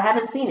 No, I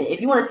haven't seen it. If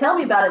you want to tell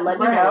me about it, let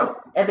me know.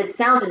 If it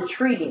sounds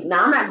intriguing.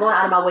 Now, I'm not going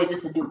out of my way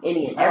just to do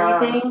any and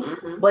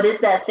everything, but it's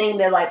that thing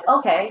that, like,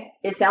 okay,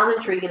 it sounds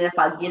intriguing. If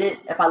I get it,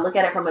 if I look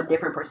at it from a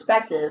different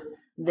perspective,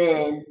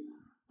 then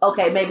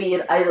okay, maybe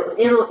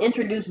it'll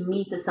introduce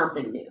me to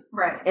something new.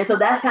 Right. And so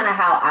that's kind of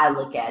how I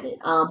look at it.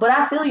 But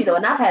I feel you, though,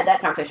 and I've had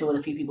that conversation with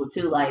a few people,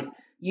 too. Like,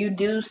 you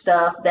do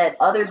stuff that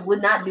others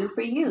would not do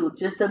for you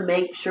just to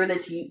make sure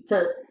that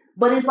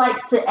but it's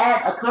like to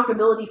add a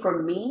comfortability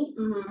for me,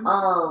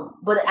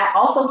 but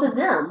also to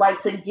them,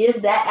 like to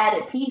give that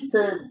added piece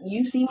to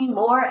you see me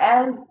more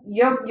as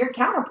your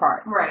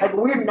counterpart. Right. Like,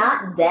 we're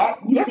not that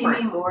different. You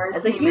see me more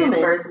as a human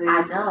versus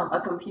I know.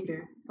 a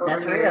computer.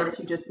 That's real. That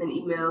you just send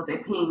emails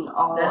and ping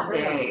all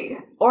day.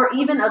 Or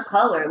even a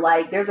color.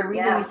 Like, there's a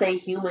reason we say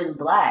human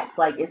blacks.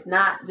 Like, it's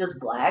not just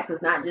blacks.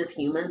 It's not just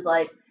humans.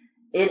 Like,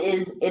 it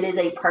is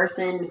a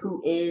person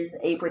who is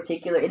a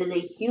particular. It is a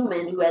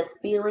human who has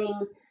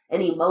feelings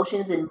and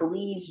emotions and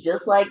bleeds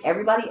just like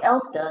everybody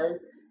else does.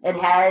 It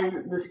has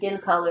the skin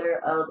color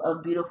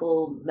of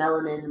beautiful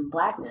melanin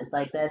blackness.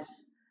 Like, that's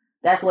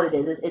what it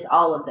is. It's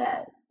all of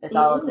that. It's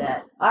all of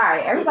that. All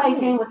right, everybody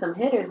came with some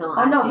hitters on.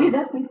 Oh, no, we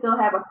definitely still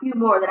have a few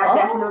more that I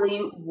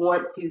definitely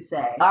want to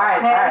say. All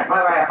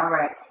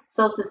right.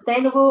 So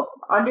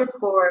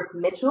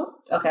sustainable_Mitchell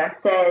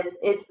says,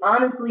 it's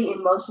honestly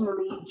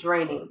emotionally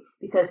draining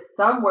because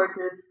some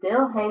workers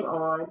still hang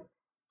on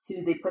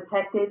to the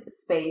protected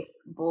space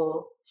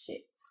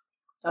bullshit.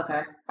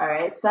 Okay. All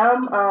right.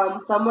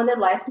 Someone that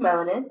likes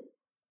melanin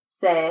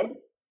said,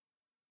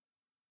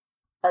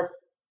 a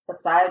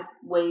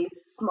sideways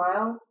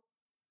smile.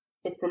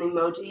 It's an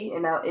emoji,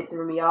 and it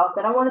threw me off,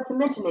 but I wanted to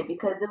mention it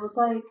because it was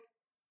like,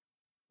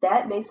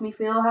 that makes me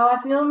feel how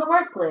I feel in the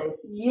workplace.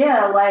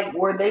 Yeah, like,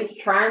 were they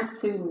trying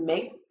to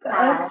make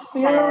us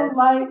feel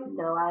like?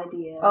 No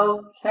idea.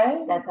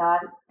 Okay. That's how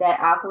that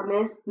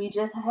awkwardness we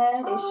just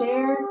had is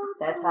shared.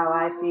 That's how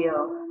I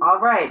feel. All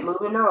right,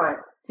 moving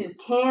on to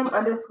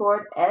Cam_S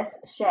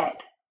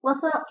Shack.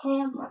 What's up,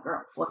 Cam? My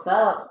girl. What's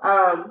up?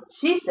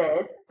 She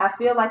says, I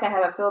feel like I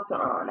have a filter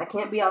on. I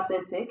can't be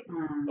authentic,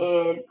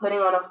 and putting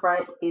on a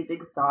front is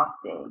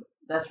exhausting.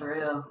 That's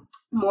real.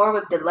 More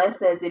with Deleuze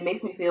says, it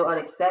makes me feel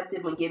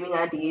unaccepted when giving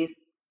ideas,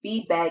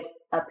 feedback,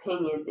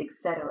 opinions,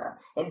 etc.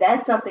 And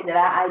that's something that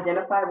I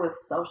identify with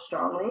so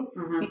strongly,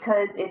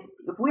 because if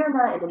we're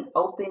not in an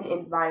open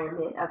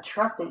environment, a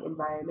trusting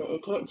environment,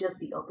 it can't just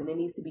be open, it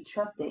needs to be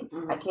trusting.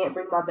 I can't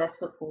bring my best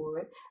foot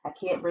forward. I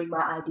can't bring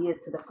my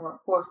ideas to the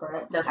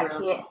forefront. I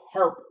can't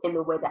help in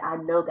the way that I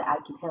know that I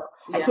can help.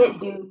 I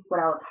can't do what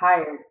I was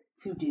hired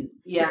to do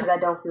because I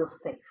don't feel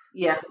safe.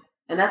 Yeah,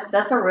 and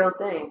that's a real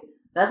thing.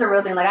 That's a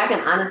real thing. Like, I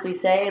can honestly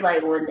say,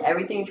 like, when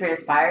everything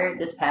transpired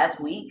this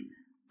past week,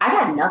 I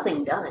got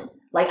nothing done.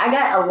 Like, I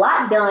got a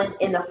lot done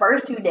in the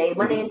first 2 days.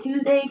 Monday and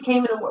Tuesday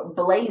came in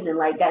blazing.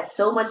 Like, got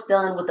so much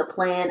done with the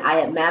plan I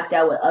had mapped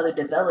out with other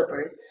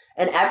developers.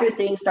 And after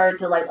things started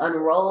to, like,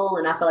 unroll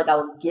and I felt like I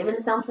was given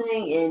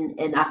something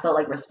and I felt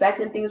like respect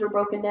and things were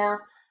broken down,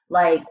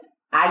 like,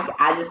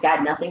 I just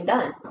got nothing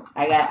done.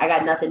 I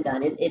got nothing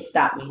done. It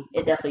stopped me.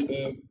 It definitely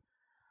did.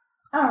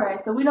 All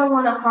right, so we don't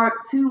want to harp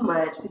too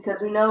much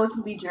because we know it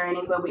can be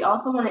draining, but we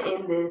also want to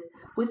end this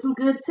with some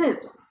good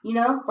tips,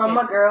 from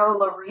my girl,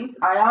 Larice,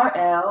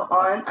 IRL,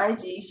 on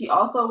IG. She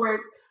also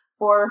works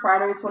for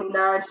Refinery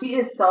 29. She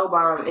is so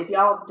bomb. If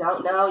y'all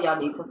don't know, y'all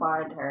need to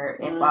find her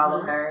and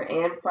follow her,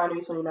 and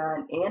Refinery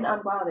 29, and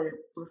Unbothered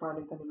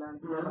Refinery 29,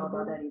 if you don't know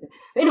about that either.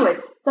 But anyway,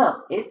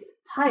 so it's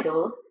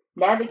titled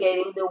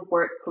Navigating the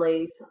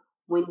Workplace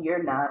When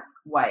You're Not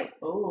White.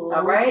 Ooh,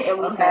 all right, and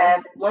we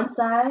have one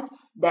side,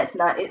 that's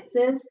not it,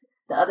 sis.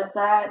 The other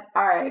side,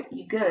 all right,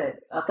 you good.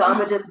 So I'm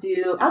gonna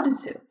I'll do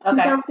two. Two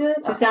sounds good?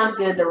 Two sounds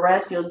good. The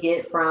rest you'll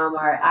get from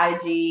our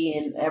IG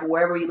and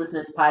wherever you listen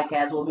to this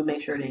podcast, we'll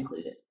make sure to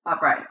include it. All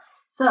right.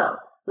 So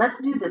let's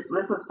do this.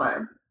 This was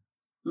fun.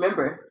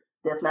 Remember,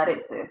 that's not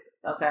it, sis.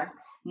 Okay.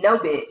 No,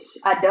 bitch.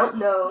 I don't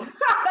know.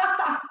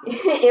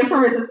 In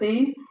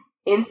parentheses,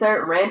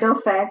 insert random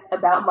facts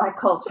about my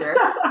culture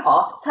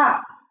off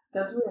top.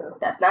 That's real.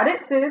 That's not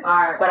it, sis. All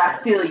right. But I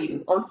feel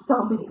you on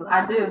so many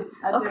levels.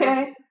 I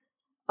do.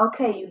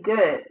 Okay, you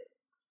good.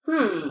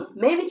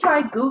 Maybe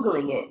try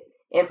Googling it.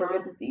 In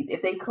parentheses,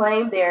 if they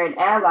claim they're an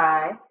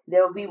ally,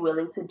 they'll be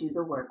willing to do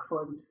the work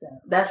for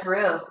themselves. That's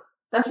real.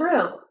 That's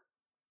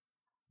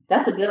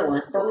a good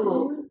one. Okay.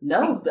 Ooh,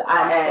 no,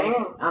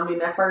 I mean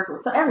that first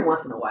one. So every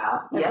once in a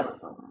while. Yeah.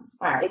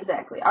 All right.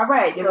 Exactly. All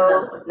right. Give us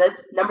another So one.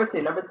 let's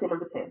number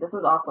two. This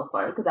was also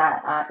fun because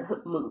I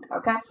moved.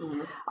 Okay.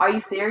 Mhm. Are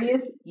you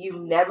serious?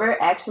 You've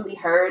never actually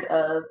heard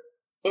of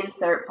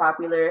insert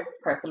popular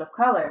person of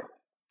color?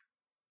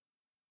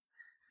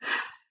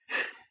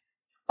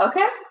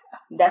 Okay.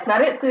 That's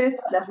not it, sis.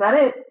 That's not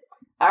it.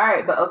 All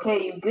right, but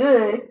okay, you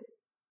good.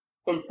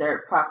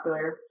 Insert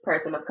popular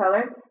person of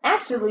color.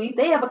 Actually,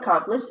 they have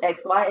accomplished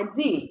X, Y, and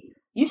Z.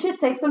 You should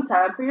take some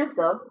time for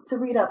yourself to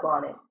read up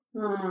on it.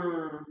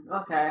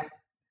 Okay.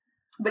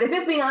 But if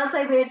it's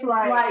Beyonce, bitch,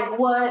 Like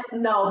what?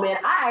 No, man.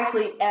 I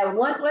actually, at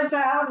one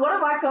time, one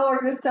of my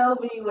coworkers told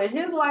me when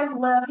his wife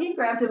left, he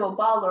grabbed him a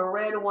bottle of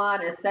red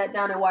wine and sat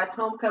down and watched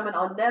Homecoming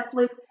on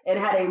Netflix and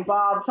had a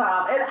bomb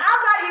time. And I'm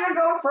not even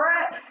going to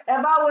fret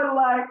if I would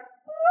like,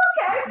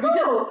 okay,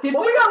 cool. But we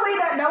gonna leave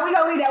that. No, we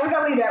gonna leave that.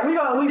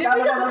 We just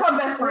become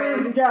best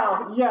friends.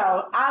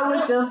 Yo. I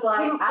was just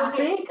like, I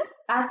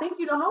think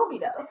you the homie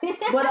though.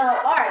 But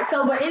all right.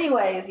 So, but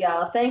anyways,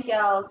 y'all, thank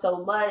y'all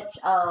so much.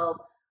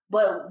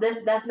 But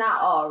that's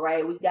not all,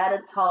 right? We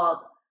gotta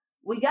talk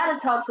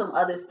some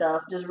other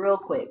stuff just real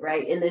quick,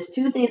 right? And there's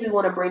two things we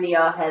want to bring to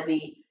y'all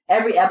heavy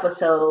every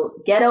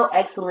episode: ghetto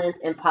excellence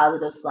and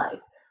positive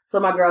slice. So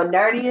my girl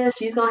Nerdia,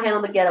 she's gonna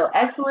handle the ghetto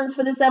excellence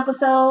for this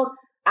episode.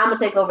 I'm gonna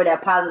take over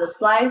that positive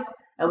slice,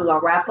 and we're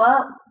gonna wrap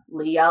up,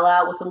 leave y'all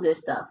out with some good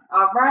stuff.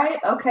 All right,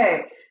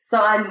 okay. So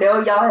I know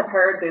y'all have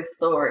heard this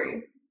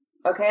story.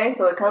 Okay,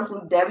 so it comes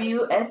from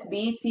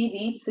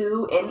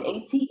WSB-TV2 in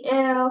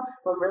ATL.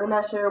 I'm really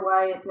not sure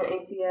why it's in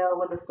ATL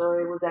when the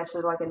story was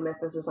actually like in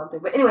Memphis or something.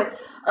 But anyways,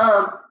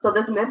 so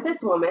this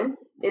Memphis woman,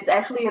 it's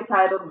actually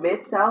entitled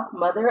Mid-South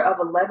Mother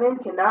of 11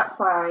 Cannot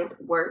Find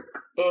Work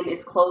and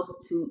is Close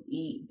to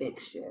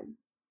Eviction.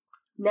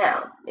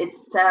 Now, it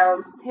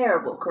sounds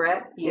terrible,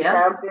 correct? Yeah. It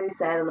sounds very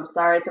sad, and I'm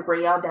sorry to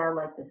bring y'all down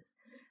like this.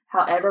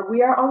 However,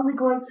 we are only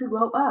going to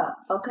go up,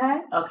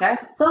 okay? Okay.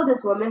 So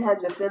this woman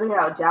has been filling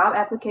out job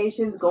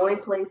applications, going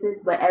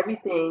places, but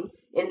everything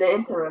in the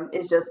interim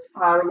is just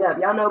piling up.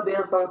 Y'all know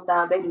bills don't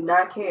stop. They do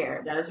not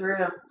care. That is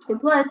real. And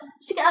plus,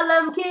 she got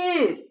 11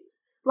 kids.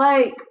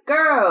 Like,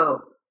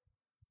 girl.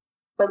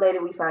 But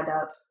later we find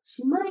out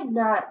she might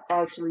not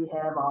actually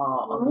have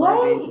all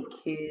 11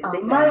 kids. Okay.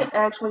 They might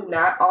actually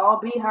not all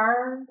be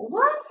hers.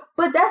 What?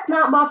 But that's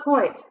not my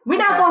point. We're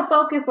not going to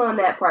focus on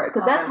that part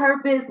because that's Okay. her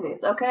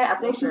business, okay? I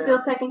think she's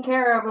still taking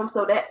care of them,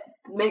 so that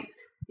makes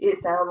it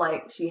sound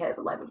like she has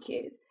 11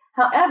 kids.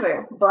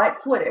 However,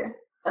 Black Twitter,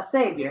 a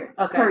savior,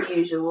 per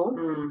usual,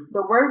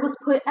 the word was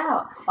put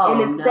out.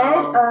 And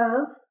instead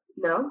of,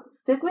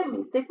 stick with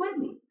me,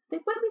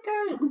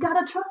 girl. We got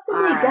to trust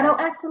in me. Ghetto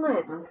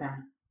excellence. Okay.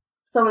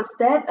 So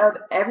instead of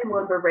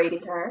everyone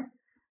berating her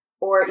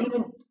or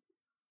even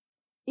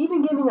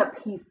giving a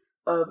piece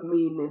of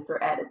meanness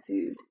or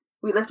attitude,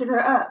 we lifted her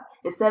up.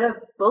 Instead of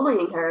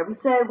bullying her, we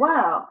said,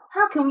 wow,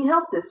 how can we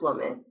help this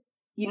woman?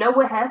 You know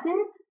what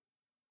happened?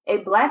 A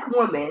Black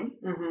woman.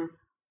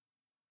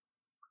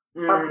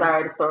 I'm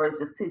sorry, the story is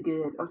just too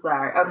good. I'm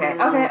sorry.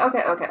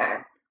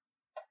 Okay.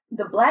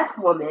 The Black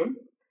woman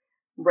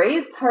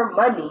raised her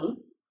money,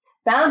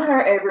 found her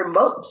a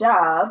remote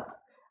job,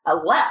 a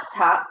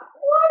laptop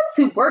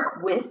to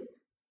work with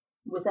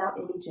without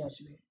any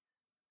judgments.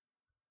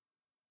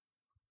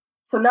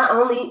 So not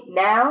only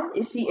now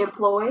is she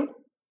employed,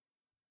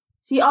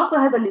 she also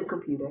has a new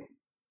computer.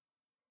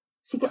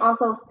 She can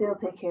also still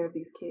take care of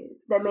these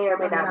kids. That may or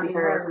may not be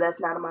hers, but that's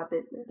none of my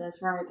business.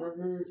 That's right.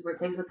 It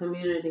takes a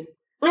community.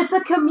 It's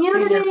a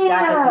community. She just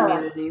got the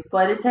community.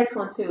 But it takes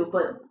one too.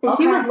 And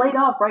she was laid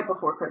off right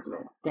before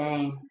Christmas.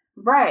 Dang.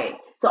 Right.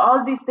 So all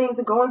of these things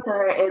are going to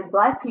her, and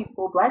Black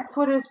people, Black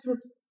Twitter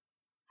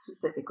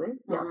specifically,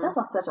 that's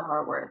not such a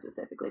hard word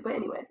specifically, but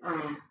anyways,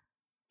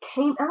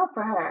 came out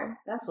for her.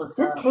 That's what's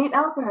just up. Came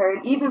out for her,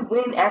 and even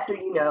when after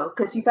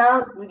because they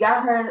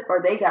got her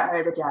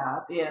the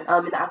job,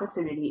 and the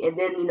opportunity, and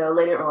then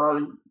later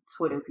on,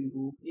 Twitter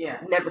people,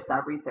 never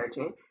stop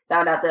researching,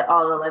 found out that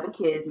all 11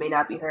 kids may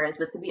not be hers.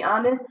 But to be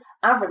honest,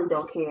 I really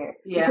don't care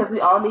because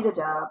we all need a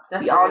job,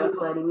 all need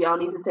money, we all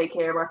need to take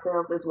care of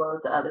ourselves as well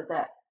as the others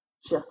that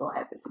just so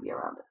happen to be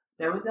around us.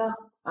 There we go.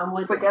 I'm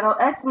with for ghetto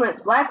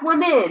excellence. Black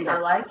women, I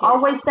like it.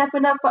 Always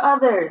stepping up for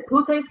others.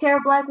 Who takes care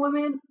of Black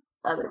women?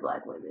 Other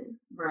Black women.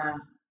 Bruh,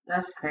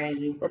 that's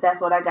crazy. But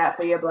that's what I got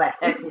for your Black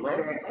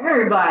excellence.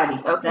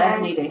 Everybody. Okay.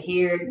 That's neither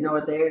here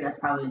nor there. That's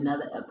probably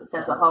another episode.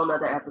 That's a whole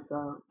nother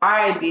episode. All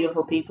right,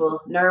 beautiful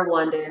people. Nerd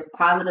Wonder,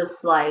 positive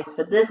slice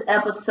for this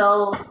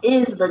episode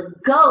is the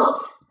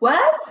GOAT.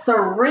 What?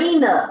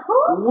 Serena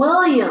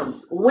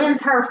Williams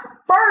wins her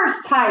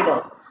first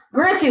title.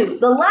 Grant you,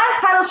 the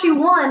last title she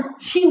won,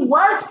 she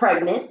was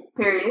pregnant.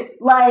 Period.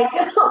 Like,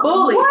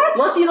 fully. What?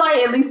 Was she like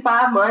at least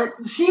 5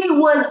 months? She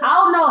was, I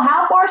don't know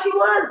how far she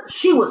was.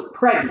 She was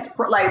pregnant.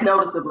 Like,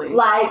 noticeably.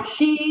 Like,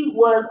 she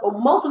was,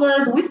 most of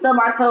us, we stub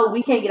our toe,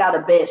 we can't get out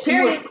of bed. She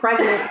was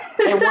pregnant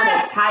and won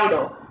a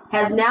title.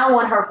 Has now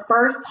won her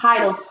first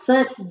title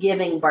since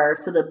giving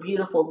birth to the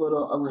beautiful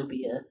little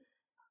Olympia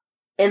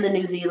in the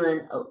New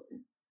Zealand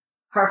Open.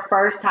 Her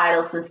first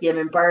title since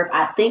giving birth.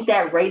 I think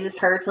that raises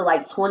her to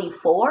like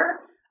 24.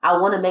 I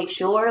want to make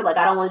sure, like,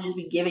 I don't want to just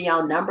be giving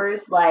y'all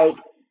numbers. Like,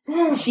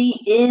 she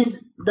is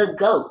the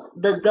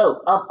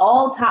GOAT of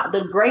all time,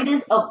 the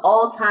greatest of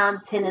all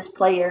time tennis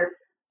player.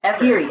 Ever.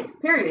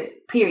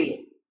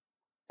 Period.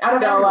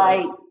 So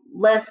like,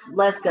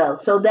 let's go.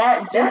 So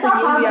that's just to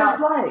give y'all,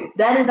 slice.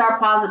 That is our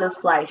positive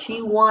slice.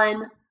 She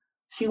won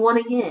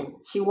again.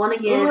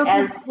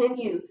 As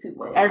continue to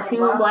win. As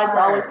Human Blacks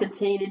always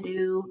continue to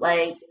do.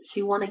 Like,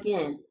 she won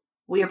again.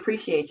 We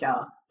appreciate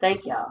y'all.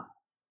 Thank y'all.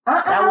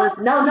 That was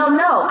no.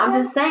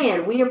 I'm just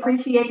saying we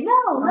appreciate.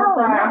 I'm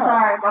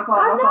sorry. My fault.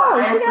 I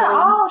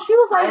know. She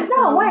was like,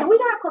 no, wait, we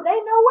not.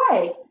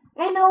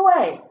 Ain't no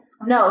way.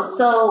 No.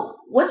 So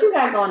what you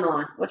got going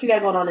on? What you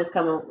got going on this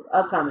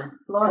upcoming?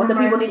 What the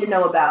people need to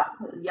know about?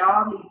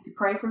 Y'all need to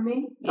pray for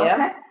me. Yeah.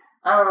 Okay.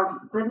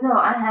 But no,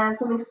 I have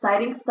some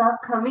exciting stuff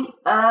coming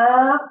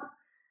up.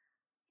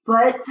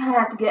 But I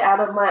have to get out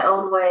of my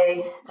own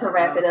way to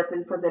wrap it up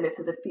and present it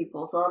to the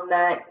people. So I'm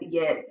not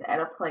yet at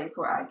a place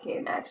where I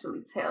can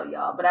actually tell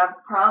y'all. But I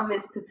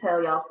promise to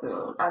tell y'all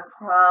soon. I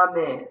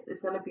promise.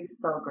 It's going to be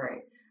so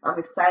great. I'm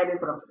excited,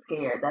 but I'm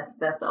scared. That's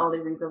the only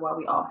reason why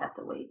we all have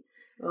to wait.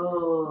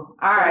 Oh,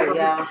 all right,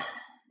 y'all.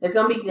 It's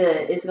going to be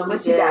good. It's going to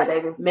be good. What you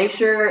got, baby? Make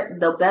sure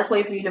the best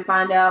way for you to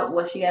find out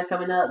what she has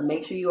coming up,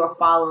 make sure you are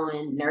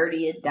following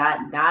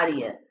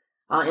nerdia.nadia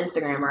on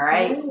Instagram, all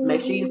right? Mm-hmm.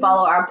 Make sure you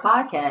follow our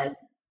podcast.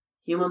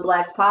 Human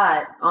Blacks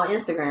Pod on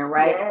Instagram,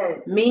 right?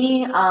 Yes.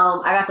 Me,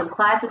 I got some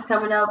classes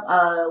coming up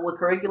with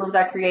curriculums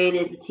I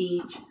created to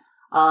teach.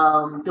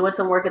 Doing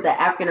some work at the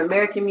African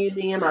American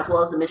Museum as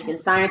well as the Michigan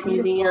Science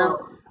Museum.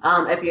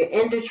 If you're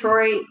in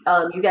Detroit,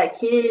 you got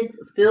kids,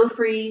 feel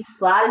free,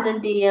 slide in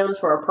them DMs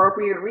for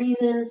appropriate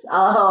reasons.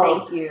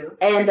 Thank you.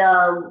 And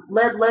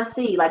let's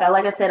see. Like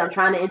I said, I'm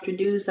trying to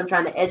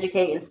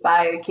educate,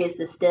 inspire kids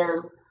to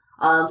STEM.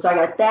 So I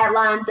got that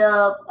lined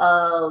up.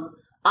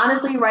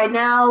 Honestly, right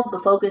now, the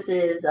focus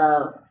is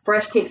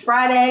Fresh Kicks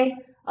Friday.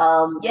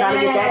 Trying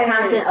to get that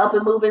content up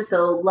and moving.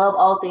 So love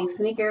all things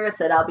sneaker.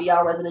 Said I'll be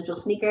our residential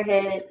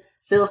sneakerhead.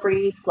 Feel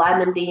free, slide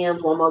in them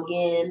DMs one more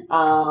again.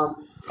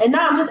 And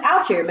now I'm just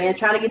out here, man,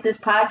 trying to get this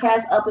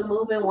podcast up and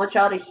moving. Want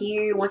y'all to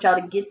hear, want y'all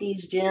to get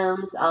these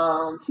gems.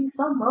 She's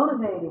so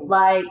motivating.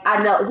 Like,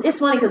 I know. It's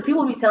funny because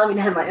people be telling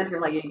me that on my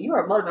Instagram, like, yeah, you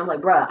are motivated. I'm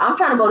like, bruh, I'm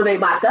trying to motivate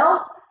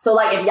myself. So,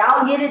 like, if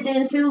y'all get it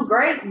then, too,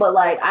 great. But,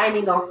 like, I ain't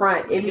even gonna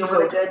front. You're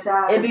doing a good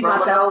job. It'd be my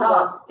pep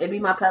talk. It'd be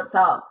my pep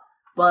talk.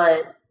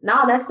 But,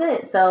 no, that's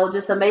it. So,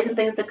 just amazing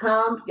things to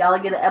come. Y'all will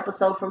get an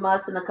episode from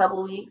us in a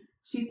couple of weeks.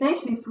 She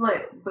thinks she's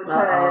slick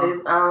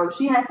because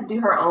she has to do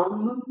her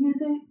own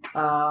music.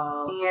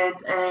 Oh.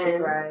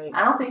 And right.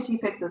 I don't think she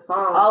picked a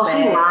song. Oh,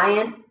 she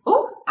lying.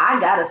 Oh, I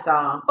got a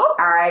song. Ooh.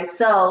 All right,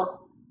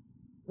 so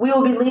we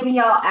will be leaving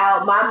y'all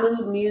out my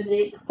mood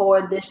music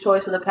for this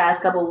choice for the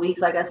past couple of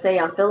weeks. Like I say,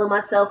 I'm feeling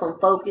myself. I'm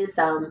focused.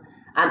 I'm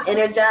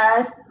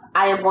energized.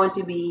 I am going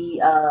to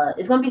be,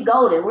 it's going to be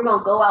Golden. We're going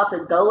to go out to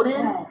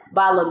Golden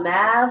by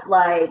Lamav.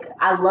 Like,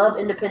 I love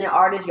independent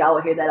artists. Y'all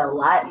will hear that a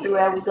lot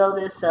throughout we go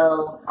this.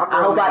 So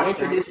I hope I'm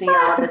introducing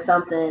y'all to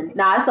something.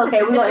 Nah, it's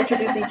okay. We're going to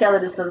introduce each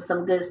other to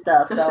some good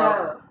stuff.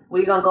 So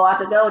we're going to go out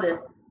to Golden.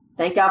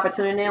 Thank y'all for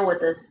tuning in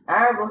with us. All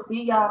right, we'll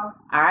see y'all.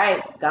 All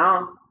right,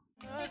 gone.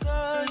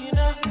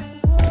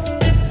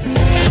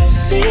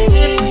 See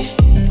me,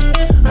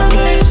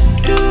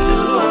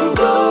 I'm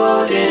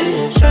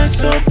golden. Shine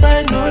so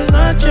bright, no, it's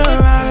not your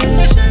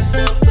eyes.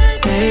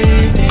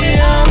 Baby,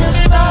 I'm a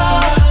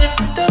star.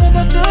 That means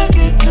I took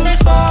it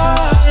too far.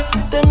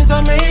 That means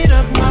I made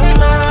up my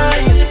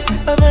mind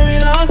a very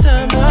long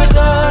time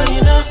ago,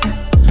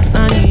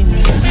 I need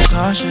me to be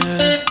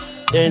cautious,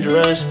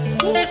 dangerous,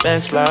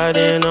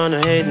 backsliding on the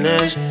hating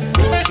edge,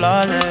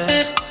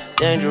 flawless,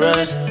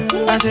 dangerous.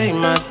 I take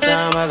my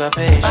time, I got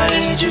patience. I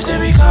need you to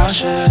be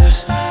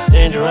cautious,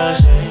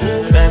 dangerous,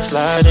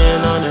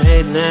 backsliding on the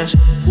hating edge,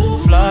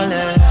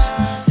 flawless,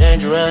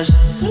 dangerous.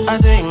 I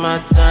take my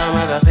time,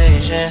 I got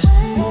patience.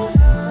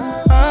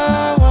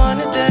 I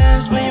wanna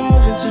dance, but you're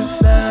moving too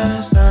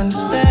fast.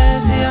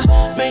 Understand, see,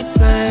 I made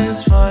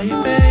plans for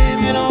you, babe.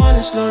 You don't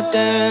wanna slow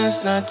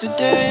dance, not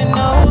today,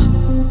 no.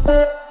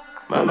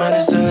 My mind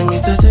is telling me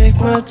to take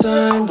my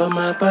time, but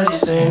my body's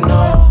saying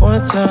no.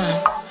 One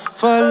time,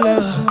 for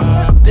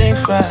love, think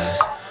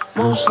fast,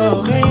 move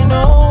slow, girl, you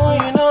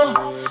know